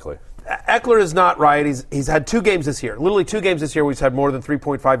right physically. Eckler is not right. He's had 2 games this year. Literally 2 games this year where he's had more than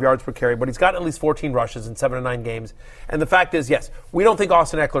 3.5 yards per carry, but he's got at least 14 rushes in 7 to 9 games. And the fact is, yes, we don't think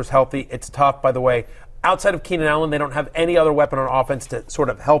Austin Eckler's healthy. It's tough, by the way. Outside of Keenan Allen, they don't have any other weapon on offense to sort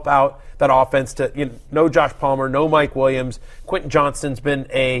of help out that offense. No Josh Palmer, no Mike Williams. Quentin Johnston's been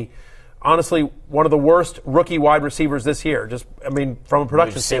honestly, one of the worst rookie wide receivers this year. From a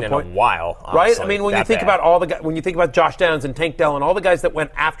production standpoint, in a while, right? When you think about when you think about Josh Downs and Tank Dell and all the guys that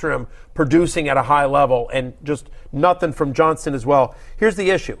went after him, producing at a high level, and just nothing from Johnston as well. Here's the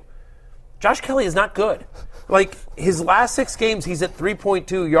issue: Josh Kelly is not good. His last 6 games, he's at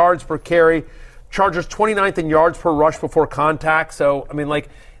 3.2 yards per carry. Chargers 29th in yards per rush before contact. So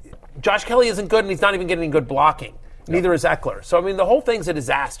Josh Kelly isn't good, and he's not even getting good blocking. Neither is Eckler. So the whole thing's a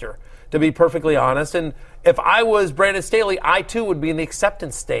disaster, to be perfectly honest. And if I was Brandon Staley, I too would be in the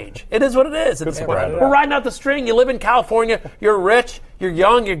acceptance stage. It is what it is. We're riding out the string. You live in California. You're rich. You're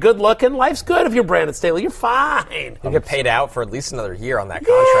young. You're good looking. Life's good if you're Brandon Staley. You're fine. You get paid out for at least another year on that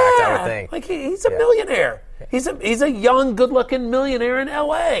contract, I would think. He's a millionaire. He's a young, good looking millionaire in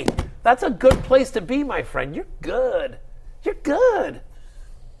L.A. That's a good place to be, my friend. You're good. You're good.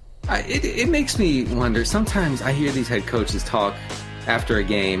 It makes me wonder. Sometimes I hear these head coaches talk after a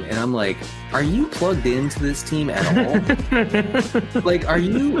game, and I'm like, are you plugged into this team at all?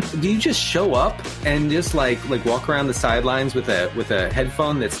 Do you just show up and just like walk around the sidelines with a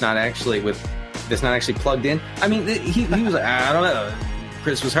headphone that's not actually plugged in? I mean, he was like, I don't know.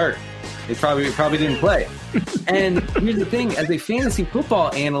 Chris was hurt. He probably didn't play. And here's the thing: as a fantasy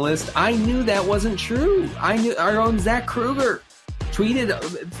football analyst, I knew that wasn't true. I knew our own Zach Kruger tweeted,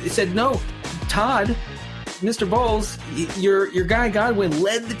 said, no, Todd, Mr. Bowles, your guy Godwin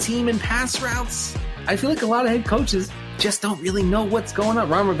led the team in pass routes. I feel like a lot of head coaches just don't really know what's going on.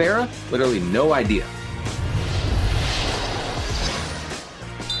 Ron Rivera, literally no idea.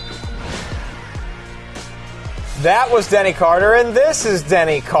 That was Denny Carter, and this is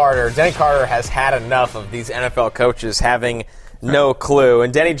Denny Carter. Denny Carter has had enough of these NFL coaches having no clue.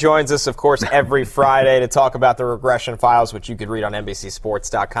 And Denny joins us, of course, every Friday to talk about the regression files, which you could read on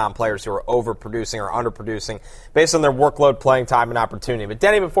NBCSports.com, players who are overproducing or underproducing based on their workload, playing time, and opportunity. But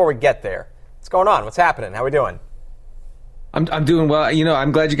Denny, before we get there, what's going on? What's happening? How we doing? I'm doing well.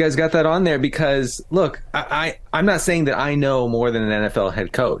 I'm glad you guys got that on there because, look, I'm not saying that I know more than an NFL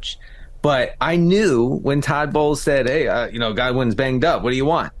head coach, but I knew when Todd Bowles said, hey, Godwin's banged up. What do you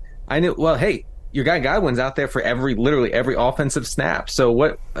want? I knew, well, hey, your guy Godwin's out there for literally every offensive snap. So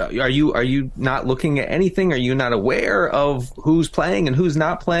what are you not looking at anything? Are you not aware of who's playing and who's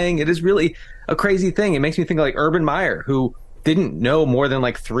not playing? It is really a crazy thing. It makes me think of Urban Meyer, who didn't know more than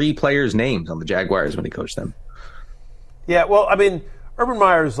 3 players' names on the Jaguars when he coached them. Yeah, well, Urban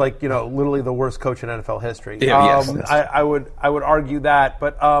Meyer is literally the worst coach in NFL history. Yeah, yes, I would argue that,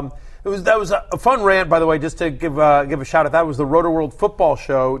 but that was a fun rant, by the way. Just to give a shout out, that was the Roto World Football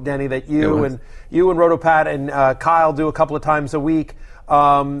Show, Denny, that you and RotoPat and Kyle do a couple of times a week.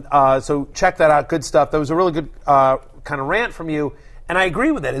 So check that out. Good stuff. That was a really good kind of rant from you, and I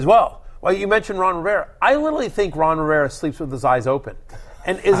agree with it as well. Well, you mentioned Ron Rivera. I literally think Ron Rivera sleeps with his eyes open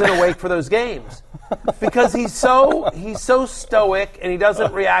and isn't awake for those games because he's so stoic and he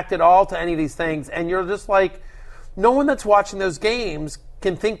doesn't react at all to any of these things. And you're just like, no one that's watching those games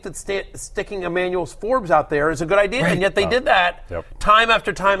can think that sticking Emmanuel Forbes out there is a good idea, and yet they did that time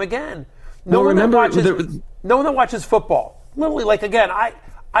after time again. No one that watches football, literally, like, again,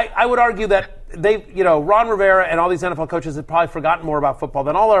 I would argue that Ron Rivera and all these NFL coaches have probably forgotten more about football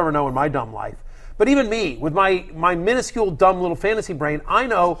than I'll ever know in my dumb life. But even me, with my minuscule, dumb little fantasy brain, I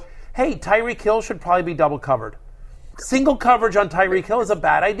know, hey, Tyreek Hill should probably be double covered. Single coverage on Tyreek Hill is a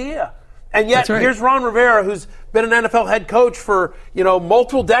bad idea. And yet, here's Ron Rivera, who's been an NFL head coach for,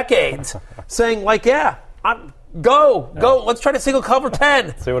 multiple decades, saying, like, go. Let's try to single cover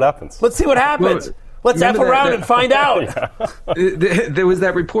 10. See what happens. Let's see what happens. Well, let's F around and find out. There was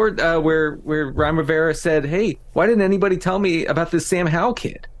that report where Ron Rivera said, hey, why didn't anybody tell me about this Sam Howell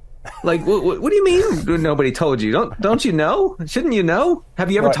kid? Like, what do you mean nobody told you? Don't you know? Shouldn't you know?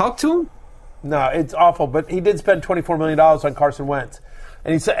 Have you ever talked to him? No, it's awful. But he did spend $24 million on Carson Wentz.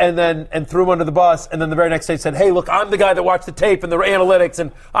 And he said, and threw him under the bus. And then the very next day said, "Hey, look, I'm the guy that watched the tape and the analytics,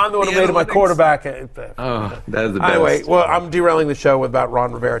 and I'm the one who made it my quarterback." Oh, that is the best. Anyway, well, I'm derailing the show with about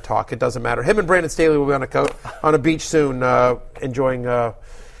Ron Rivera talk. It doesn't matter. Him and Brandon Staley will be on a beach soon, enjoying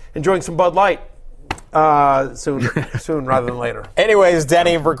some Bud Light. Soon rather than later. Anyways,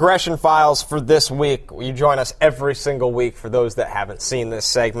 Denny, regression files for this week. You join us every single week for those that haven't seen this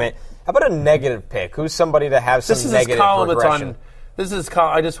segment. How about a negative pick? Who's somebody to have some negative regression? This is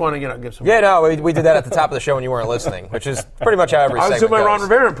I just want to give some. Yeah, no, we did that at the top of the show when you weren't listening, which is pretty much how every segment goes. I was doing my Ron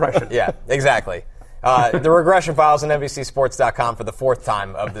Rivera impression. Yeah, exactly. The regression files on NBCSports.com for the fourth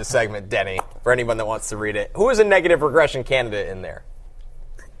time of this segment, Denny, for anyone that wants to read it. Who is a negative regression candidate in there?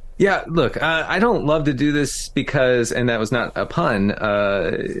 Yeah, look, I don't love to do this because, and that was not a pun,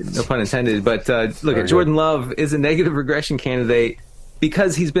 no pun intended, but look, Jordan Love is a negative regression candidate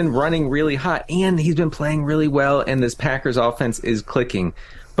because he's been running really hot and he's been playing really well, and this Packers offense is clicking.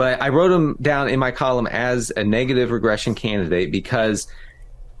 But I wrote him down in my column as a negative regression candidate because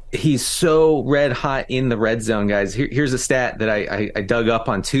he's so red hot in the red zone, guys. Here's a stat that I dug up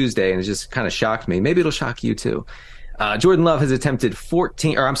on Tuesday, and it just kind of shocked me. Maybe it'll shock you too. Jordan Love has completed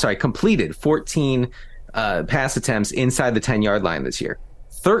 14 pass attempts inside the 10-yard line this year.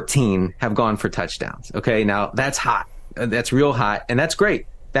 13 have gone for touchdowns. Okay, now that's hot. That's real hot, and that's great.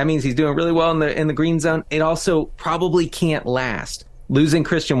 That means he's doing really well in the green zone. It also probably can't last. Losing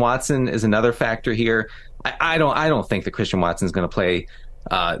Christian Watson is another factor here. I don't think that Christian Watson is going to play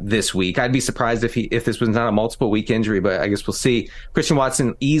this week. I'd be surprised if this was not a multiple week injury, but I guess we'll see. Christian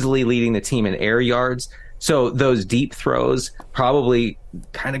Watson easily leading the team in air yards. So those deep throws probably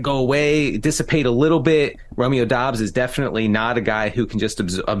kind of go away, dissipate a little bit. Romeo Doubs is definitely not a guy who can just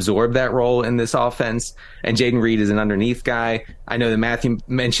absorb that role in this offense. And Jaden Reed is an underneath guy. I know that Matthew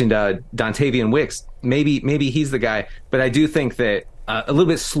mentioned Dontavian Wicks. Maybe he's the guy. But I do think that a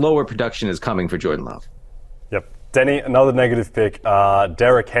little bit slower production is coming for Jordan Love. Yep. Denny, another negative pick,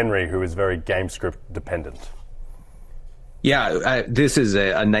 Derrick Henry, who is very game script dependent. Yeah, this is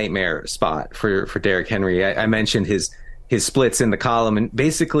a nightmare spot for Derrick Henry. I mentioned his splits in the column, and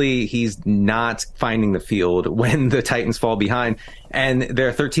basically he's not finding the field when the Titans fall behind. And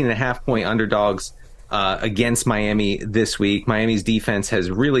they're 13.5-point underdogs against Miami this week. Miami's defense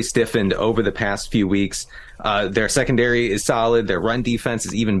has really stiffened over the past few weeks. Their secondary is solid. Their run defense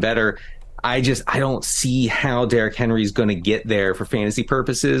is even better. I don't see how Derrick Henry is going to get there for fantasy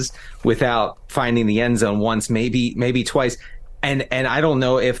purposes without finding the end zone once, maybe twice. And I don't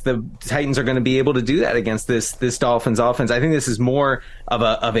know if the Titans are going to be able to do that against this Dolphins offense. I think this is more of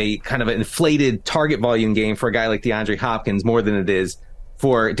a kind of an inflated target volume game for a guy like DeAndre Hopkins more than it is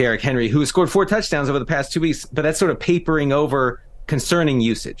for Derrick Henry, who has scored 4 touchdowns over the past 2 weeks, but that's sort of papering over concerning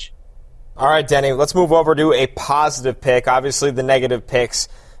usage. All right, Denny, let's move over to a positive pick. Obviously, the negative picks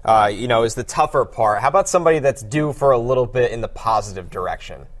is the tougher part. How about somebody that's due for a little bit in the positive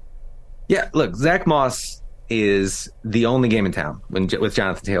direction? Yeah, look, Zach Moss is the only game in town with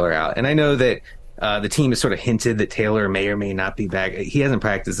Jonathan Taylor out. And I know that the team has sort of hinted that Taylor may or may not be back. He hasn't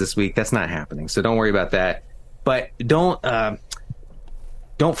practiced this week. That's not happening, so don't worry about that. But don't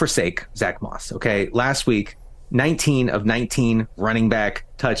forsake Zach Moss, okay? Last week, 19 of 19 running back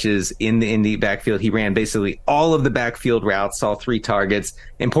touches in the backfield. He ran basically all of the backfield routes, saw 3 targets.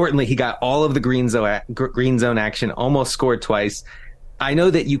 Importantly, he got all of the green zone action, almost scored twice. I know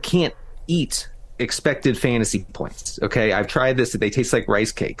that you can't eat expected fantasy points, okay? I've tried this. They taste like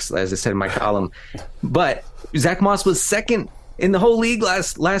rice cakes, as I said in my column. But Zach Moss was second in the whole league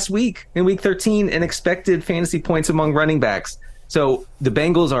last week, in week 13, in expected fantasy points among running backs. So the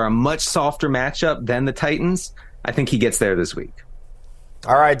Bengals are a much softer matchup than the Titans. I think he gets there this week.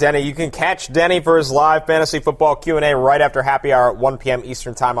 All right, Denny, you can catch Denny for his live fantasy football Q&A right after happy hour at 1 p.m.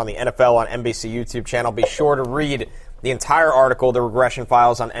 Eastern time on the NFL on NBC YouTube channel. Be sure to read the entire article, The Regression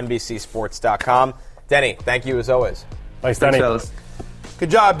Files, on NBCSports.com. Denny, thank you as always. Thanks, Denny. Fellas.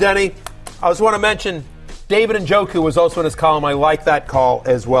 Good job, Denny. I just want to mention David Njoku was also in his column. I like that call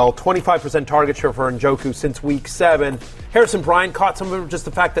as well. 25% target share for Njoku since week 7. Harrison Bryant caught some of it, just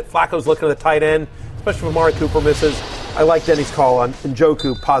the fact that Flacco's looking at the tight end, especially when Amari Cooper misses. I like Denny's call on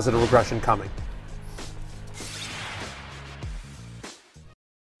Njoku, positive regression coming.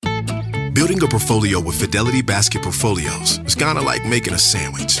 Building a portfolio with Fidelity Basket Portfolios is kind of like making a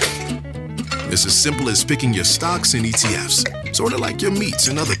sandwich. It's as simple as picking your stocks and ETFs, sort of like your meats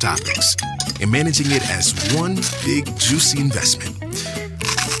and other toppings, and managing it as one big, juicy investment.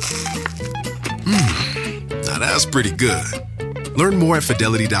 Now that's pretty good. Learn more at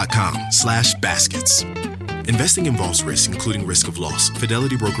Fidelity.com/baskets. Investing involves risk, including risk of loss.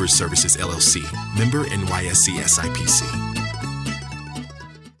 Fidelity Brokerage Services, LLC. Member NYSE SIPC.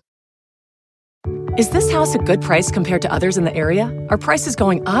 Is this house a good price compared to others in the area? Are prices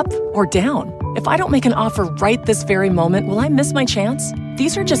going up or down? If I don't make an offer right this very moment, will I miss my chance?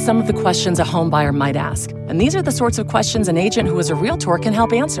 These are just some of the questions a home buyer might ask. And these are the sorts of questions an agent who is a Realtor can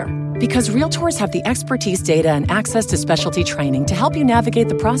help answer. Because Realtors have the expertise, data, and access to specialty training to help you navigate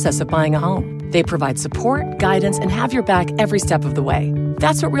the process of buying a home. They provide support, guidance, and have your back every step of the way.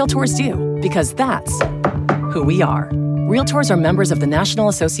 That's what Realtors do, because that's who we are. Realtors are members of the National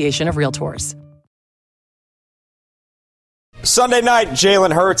Association of Realtors. Sunday night,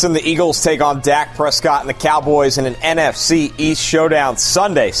 Jalen Hurts and the Eagles take on Dak Prescott and the Cowboys in an NFC East showdown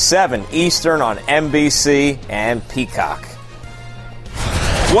Sunday, 7 Eastern on NBC and Peacock.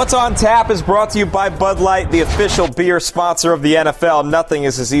 What's on Tap is brought to you by Bud Light, the official beer sponsor of the NFL. Nothing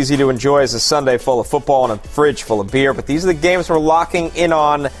is as easy to enjoy as a Sunday full of football and a fridge full of beer, but these are the games we're locking in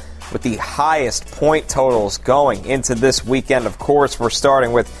on with the highest point totals going into this weekend. Of course, we're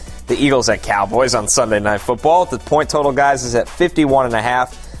starting with the Eagles at Cowboys on Sunday Night Football. The point total, guys, is at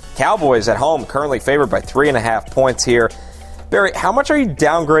 51.5. Cowboys at home currently favored by 3.5 points here. Barry, how much are you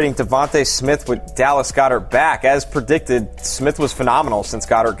downgrading Devontae Smith with Dallas Goedert back? As predicted, Smith was phenomenal since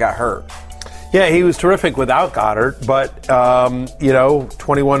Goedert got hurt. Yeah, he was terrific without Goddard, but,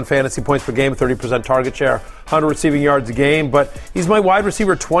 21 fantasy points per game, 30% target share, 100 receiving yards a game, but he's my wide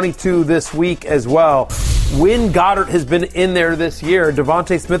receiver 22 this week as well. When Goddard has been in there this year,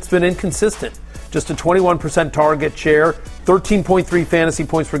 Devontae Smith's been inconsistent. Just a 21% target share, 13.3 fantasy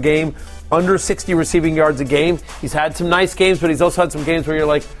points per game, under 60 receiving yards a game. He's had some nice games, but he's also had some games where you're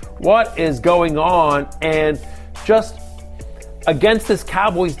like, what is going on? And just against this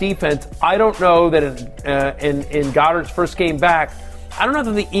Cowboys defense, I don't know that in Goddard's first game back, I don't know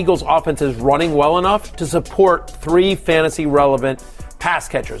that the Eagles' offense is running well enough to support 3 fantasy-relevant pass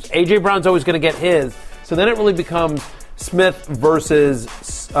catchers. A.J. Brown's always going to get his, so then it really becomes Smith versus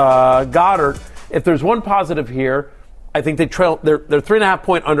Goddard. If there's one positive here, I think they trail. They're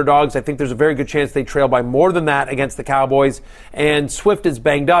 3.5-point underdogs. I think there's a very good chance they trail by more than that against the Cowboys. And Swift is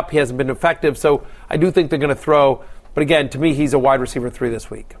banged up. He hasn't been effective, so I do think they're going to throw. But again, to me, he's a wide receiver 3 this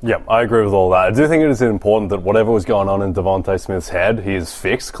week. Yeah, I agree with all that. I do think it is important that whatever was going on in Devontae Smith's head, he is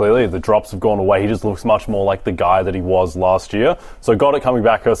fixed, clearly. The drops have gone away. He just looks much more like the guy that he was last year. So got it coming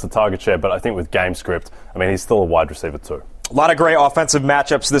back hurts the target share, but I think with game script, he's still a wide receiver 2. A lot of great offensive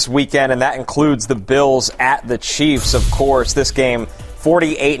matchups this weekend, and that includes the Bills at the Chiefs, of course. This game,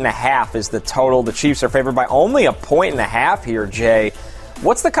 48.5 is the total. The Chiefs are favored by only 1.5 points here, Jay.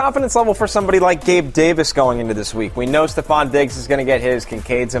 What's the confidence level for somebody like Gabe Davis going into this week? We know Stephon Diggs is going to get his,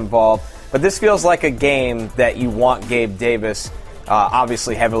 Kincaid's involved, but this feels like a game that you want Gabe Davis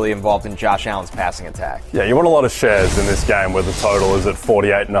obviously heavily involved in Josh Allen's passing attack. Yeah, you want a lot of shares in this game where the total is at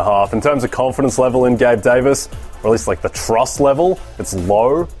 48.5. In terms of confidence level in Gabe Davis, or at least like the trust level, it's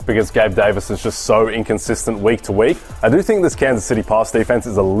low because Gabe Davis is just so inconsistent week to week. I do think this Kansas City pass defense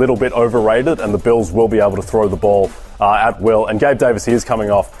is a little bit overrated, and the Bills will be able to throw the ball at will. And Gabe Davis, he is coming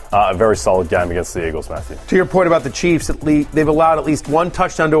off a very solid game against the Eagles, Matthew. To your point about the Chiefs, they've allowed at least 1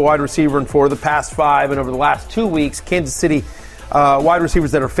 touchdown to a wide receiver in 4 of the past 5, and over the last 2 weeks, Kansas City wide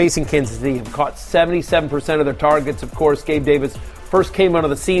receivers that are facing Kansas City have caught 77% of their targets. Of course, Gabe Davis first came onto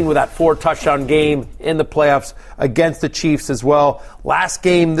the scene with that 4-touchdown game in the playoffs against the Chiefs as well. Last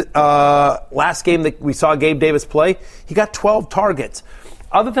game that we saw Gabe Davis play, he got 12 targets.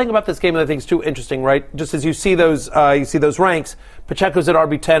 other thing about this game that I think is too interesting, right? Just as you see those ranks, Pacheco's at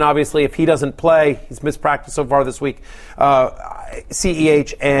RB10, obviously. If he doesn't play, he's missed practice so far this week.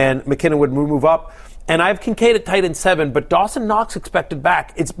 CEH and McKinnon would move up. And I have Kincaid at tight end 7, but Dawson Knox expected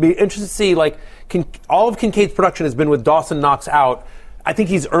back. It's be interesting to see, like, all of Kincaid's production has been with Dawson Knox out. I think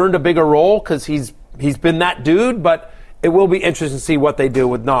he's earned a bigger role because he's been that dude, but it will be interesting to see what they do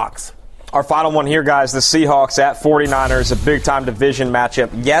with Knox. Our final one here, guys, the Seahawks at 49ers, a big-time division matchup.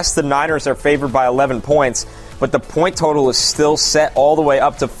 Yes, the Niners are favored by 11 points, but the point total is still set all the way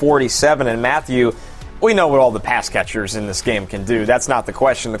up to 47. And Matthew, we know what all the pass catchers in this game can do. That's not the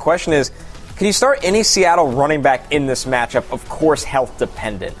question. The question is, can you start any Seattle running back in this matchup? Of course, health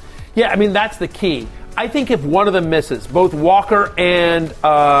dependent. Yeah, I mean, that's the key. I think if one of them misses, both Walker and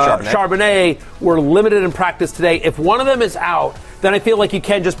Charbonnet were limited in practice today. If one of them is out, then I feel like you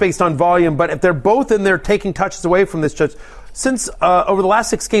can just based on volume. But if they're both in there taking touches away from this, just since over the last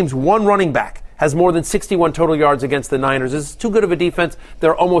 6 games, one running back has more than 61 total yards against the Niners. This is too good of a defense.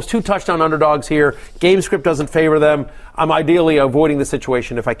 They're almost 2 touchdown underdogs here. Game script doesn't favor them. I'm ideally avoiding the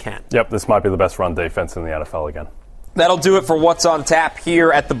situation if I can. Yep, this might be the best run defense in the NFL again. That'll do it for What's on Tap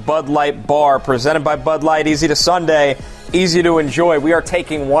here at the Bud Light Bar, presented by Bud Light. Easy to Sunday, easy to enjoy. We are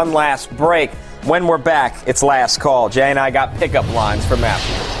taking one last break. When we're back, it's last call. Jay and I got pickup lines for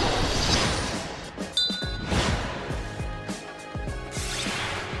Matthew.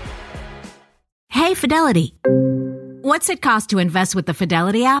 Hey, Fidelity. What's it cost to invest with the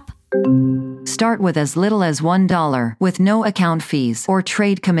Fidelity app? Start with as little as $1 with no account fees or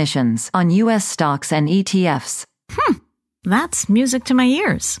trade commissions on U.S. stocks and ETFs. That's music to my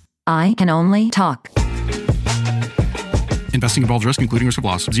ears. I can only talk. Investing involves risk, including risk of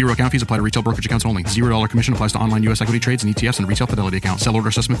loss. Zero account fees apply to retail brokerage accounts only. $0 commission applies to online U.S. equity trades and ETFs and retail Fidelity accounts. Sell order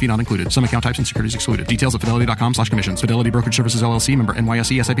assessment fee not included. Some account types and securities excluded. Details at fidelity.com/commissions. Fidelity Brokerage Services, LLC, member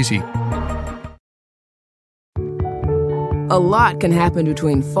NYSE SIPC. A lot can happen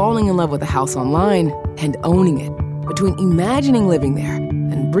between falling in love with a house online and owning it. Between imagining living there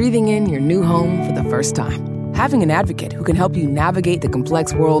and breathing in your new home for the first time. Having an advocate who can help you navigate the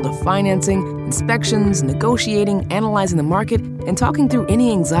complex world of financing, inspections, negotiating, analyzing the market, and talking through any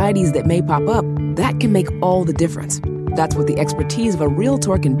anxieties that may pop up, that can make all the difference. That's what the expertise of a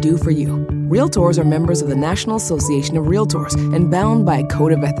Realtor can do for you. Realtors are members of the National Association of Realtors and bound by a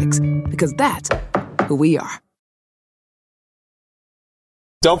code of ethics, because that's who we are.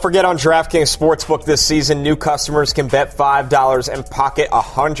 Don't forget, on DraftKings Sportsbook this season, new customers can bet $5 and pocket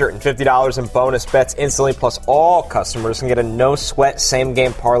 $150 in bonus bets instantly, plus all customers can get a no-sweat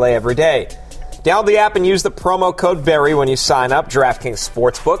same-game parlay every day. Download the app and use the promo code BERRY when you sign up. DraftKings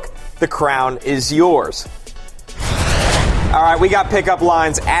Sportsbook, the crown is yours. All right, we got pickup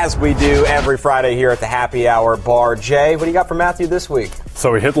lines as we do every Friday here at the Happy Hour Bar. Jay, what do you got for Matthew this week?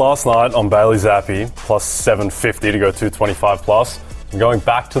 So we hit last night on Bailey Zappi, plus 750 to go 225 plus. I'm going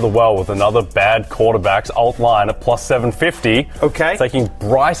back to the well with another bad quarterback's alt line at plus 750. Okay. Taking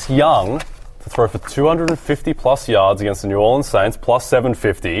Bryce Young to throw for 250 plus yards against the New Orleans Saints, plus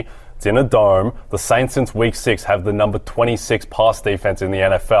 750. It's in a dome. The Saints since week 6 have the number 26 pass defense in the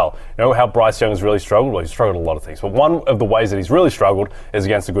NFL. You know how Bryce Young has really struggled? Well, he's struggled a lot of things. But one of the ways that he's really struggled is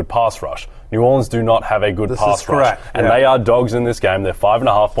against a good pass rush. New Orleans do not have a good pass rush. Correct. And they are dogs in this game. They're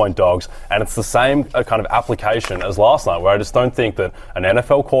 5.5-point dogs. And it's the same kind of application as last night, where I just don't think that an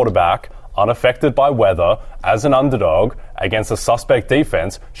NFL quarterback, unaffected by weather, as an underdog against a suspect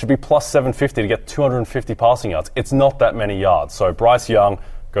defense, should be plus 750 to get 250 passing yards. It's not that many yards. So Bryce Young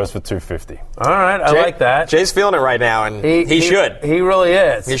goes for 250. All right, I like that. Jay's feeling it right now, and he should. He really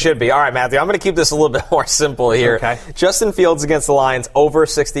is. He should be. All right, Matthew, I'm going to keep this a little bit more simple here. Okay. Justin Fields against the Lions, over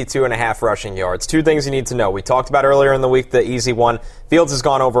 62.5 rushing yards. 2 things you need to know. We talked about earlier in the week the easy one. Fields has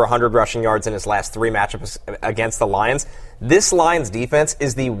gone over 100 rushing yards in his last 3 matchups against the Lions. This Lions defense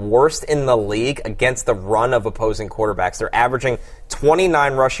is the worst in the league against the run of opposing quarterbacks. They're averaging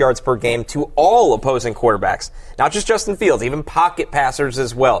 29 rush yards per game to all opposing quarterbacks. Not just Justin Fields, even pocket passers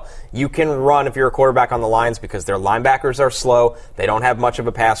as well. You can run if you're a quarterback on the Lions because their linebackers are slow. They don't have much of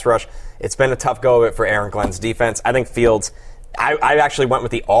a pass rush. It's been a tough go of it for Aaron Glenn's defense. I think Fields, I actually went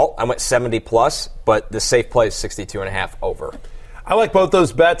with the alt. I went 70 plus, but the safe play is 62.5 over. I like both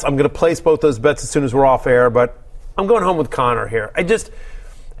those bets. I'm going to place both those bets as soon as we're off air, but I'm going home with Connor here. I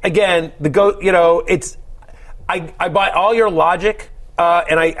buy all your logic,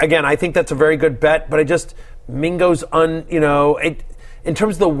 and I think that's a very good bet, but Mingo's in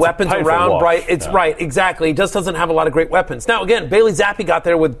terms of the weapons around Bright, right, exactly. He just doesn't have a lot of great weapons. Now, again, Bailey Zappi got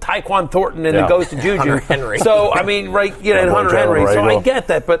there with Tyquan Thornton and it goes to Juju. Hunter Henry. So, and Hunter Henry. So I get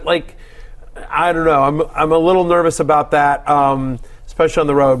that, but I don't know. I'm a little nervous about that. especially on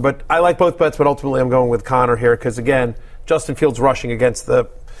the road. But I like both bets, but ultimately I'm going with Connor here because, again, Justin Fields rushing against the,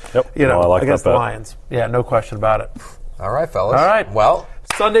 against the Lions. Yeah, no question about it. All right, fellas. All right. Well,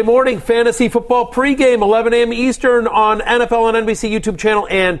 Sunday morning, fantasy football pregame, 11 a.m. Eastern on NFL and NBC YouTube channel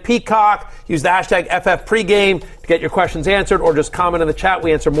and Peacock. Use the hashtag FFPregame to get your questions answered or just comment in the chat.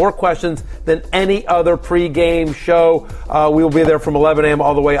 We answer more questions than any other pregame show. We will be there from 11 a.m.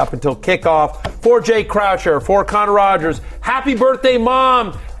 all the way up until kickoff. For Jay Croucher, for Connor Rogers, happy birthday,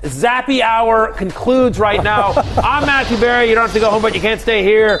 Mom. Zappy Hour concludes right now. I'm Matthew Berry. You don't have to go home, but you can't stay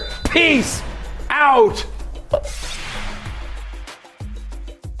here. Peace out.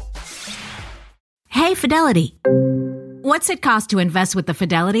 Hey, Fidelity. What's it cost to invest with the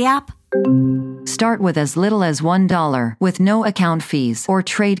Fidelity app? Start with as little as $1 with no account fees or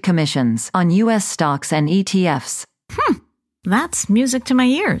trade commissions on U.S. stocks and ETFs. That's music to my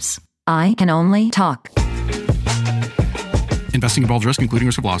ears. I can only talk. Investing involves risk, including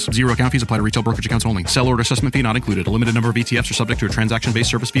risk of loss. Zero account fees apply to retail brokerage accounts only. Sell order assessment fee not included. A limited number of ETFs are subject to a transaction-based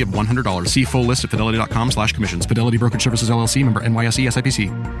service fee of $100. See full list at fidelity.com/commissions. Fidelity Brokerage Services, LLC, member NYSE SIPC.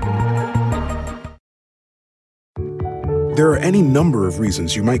 There are any number of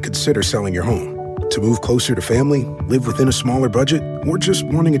reasons you might consider selling your home. To move closer to family, live within a smaller budget, or just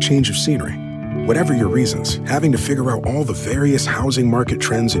wanting a change of scenery. Whatever your reasons, having to figure out all the various housing market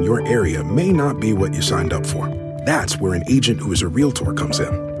trends in your area may not be what you signed up for. That's where an agent who is a realtor comes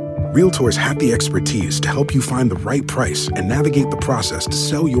in. Realtors have the expertise to help you find the right price and navigate the process to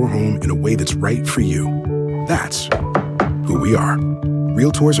sell your home in a way that's right for you. That's who we are.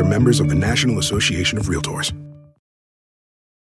 Realtors are members of the National Association of Realtors.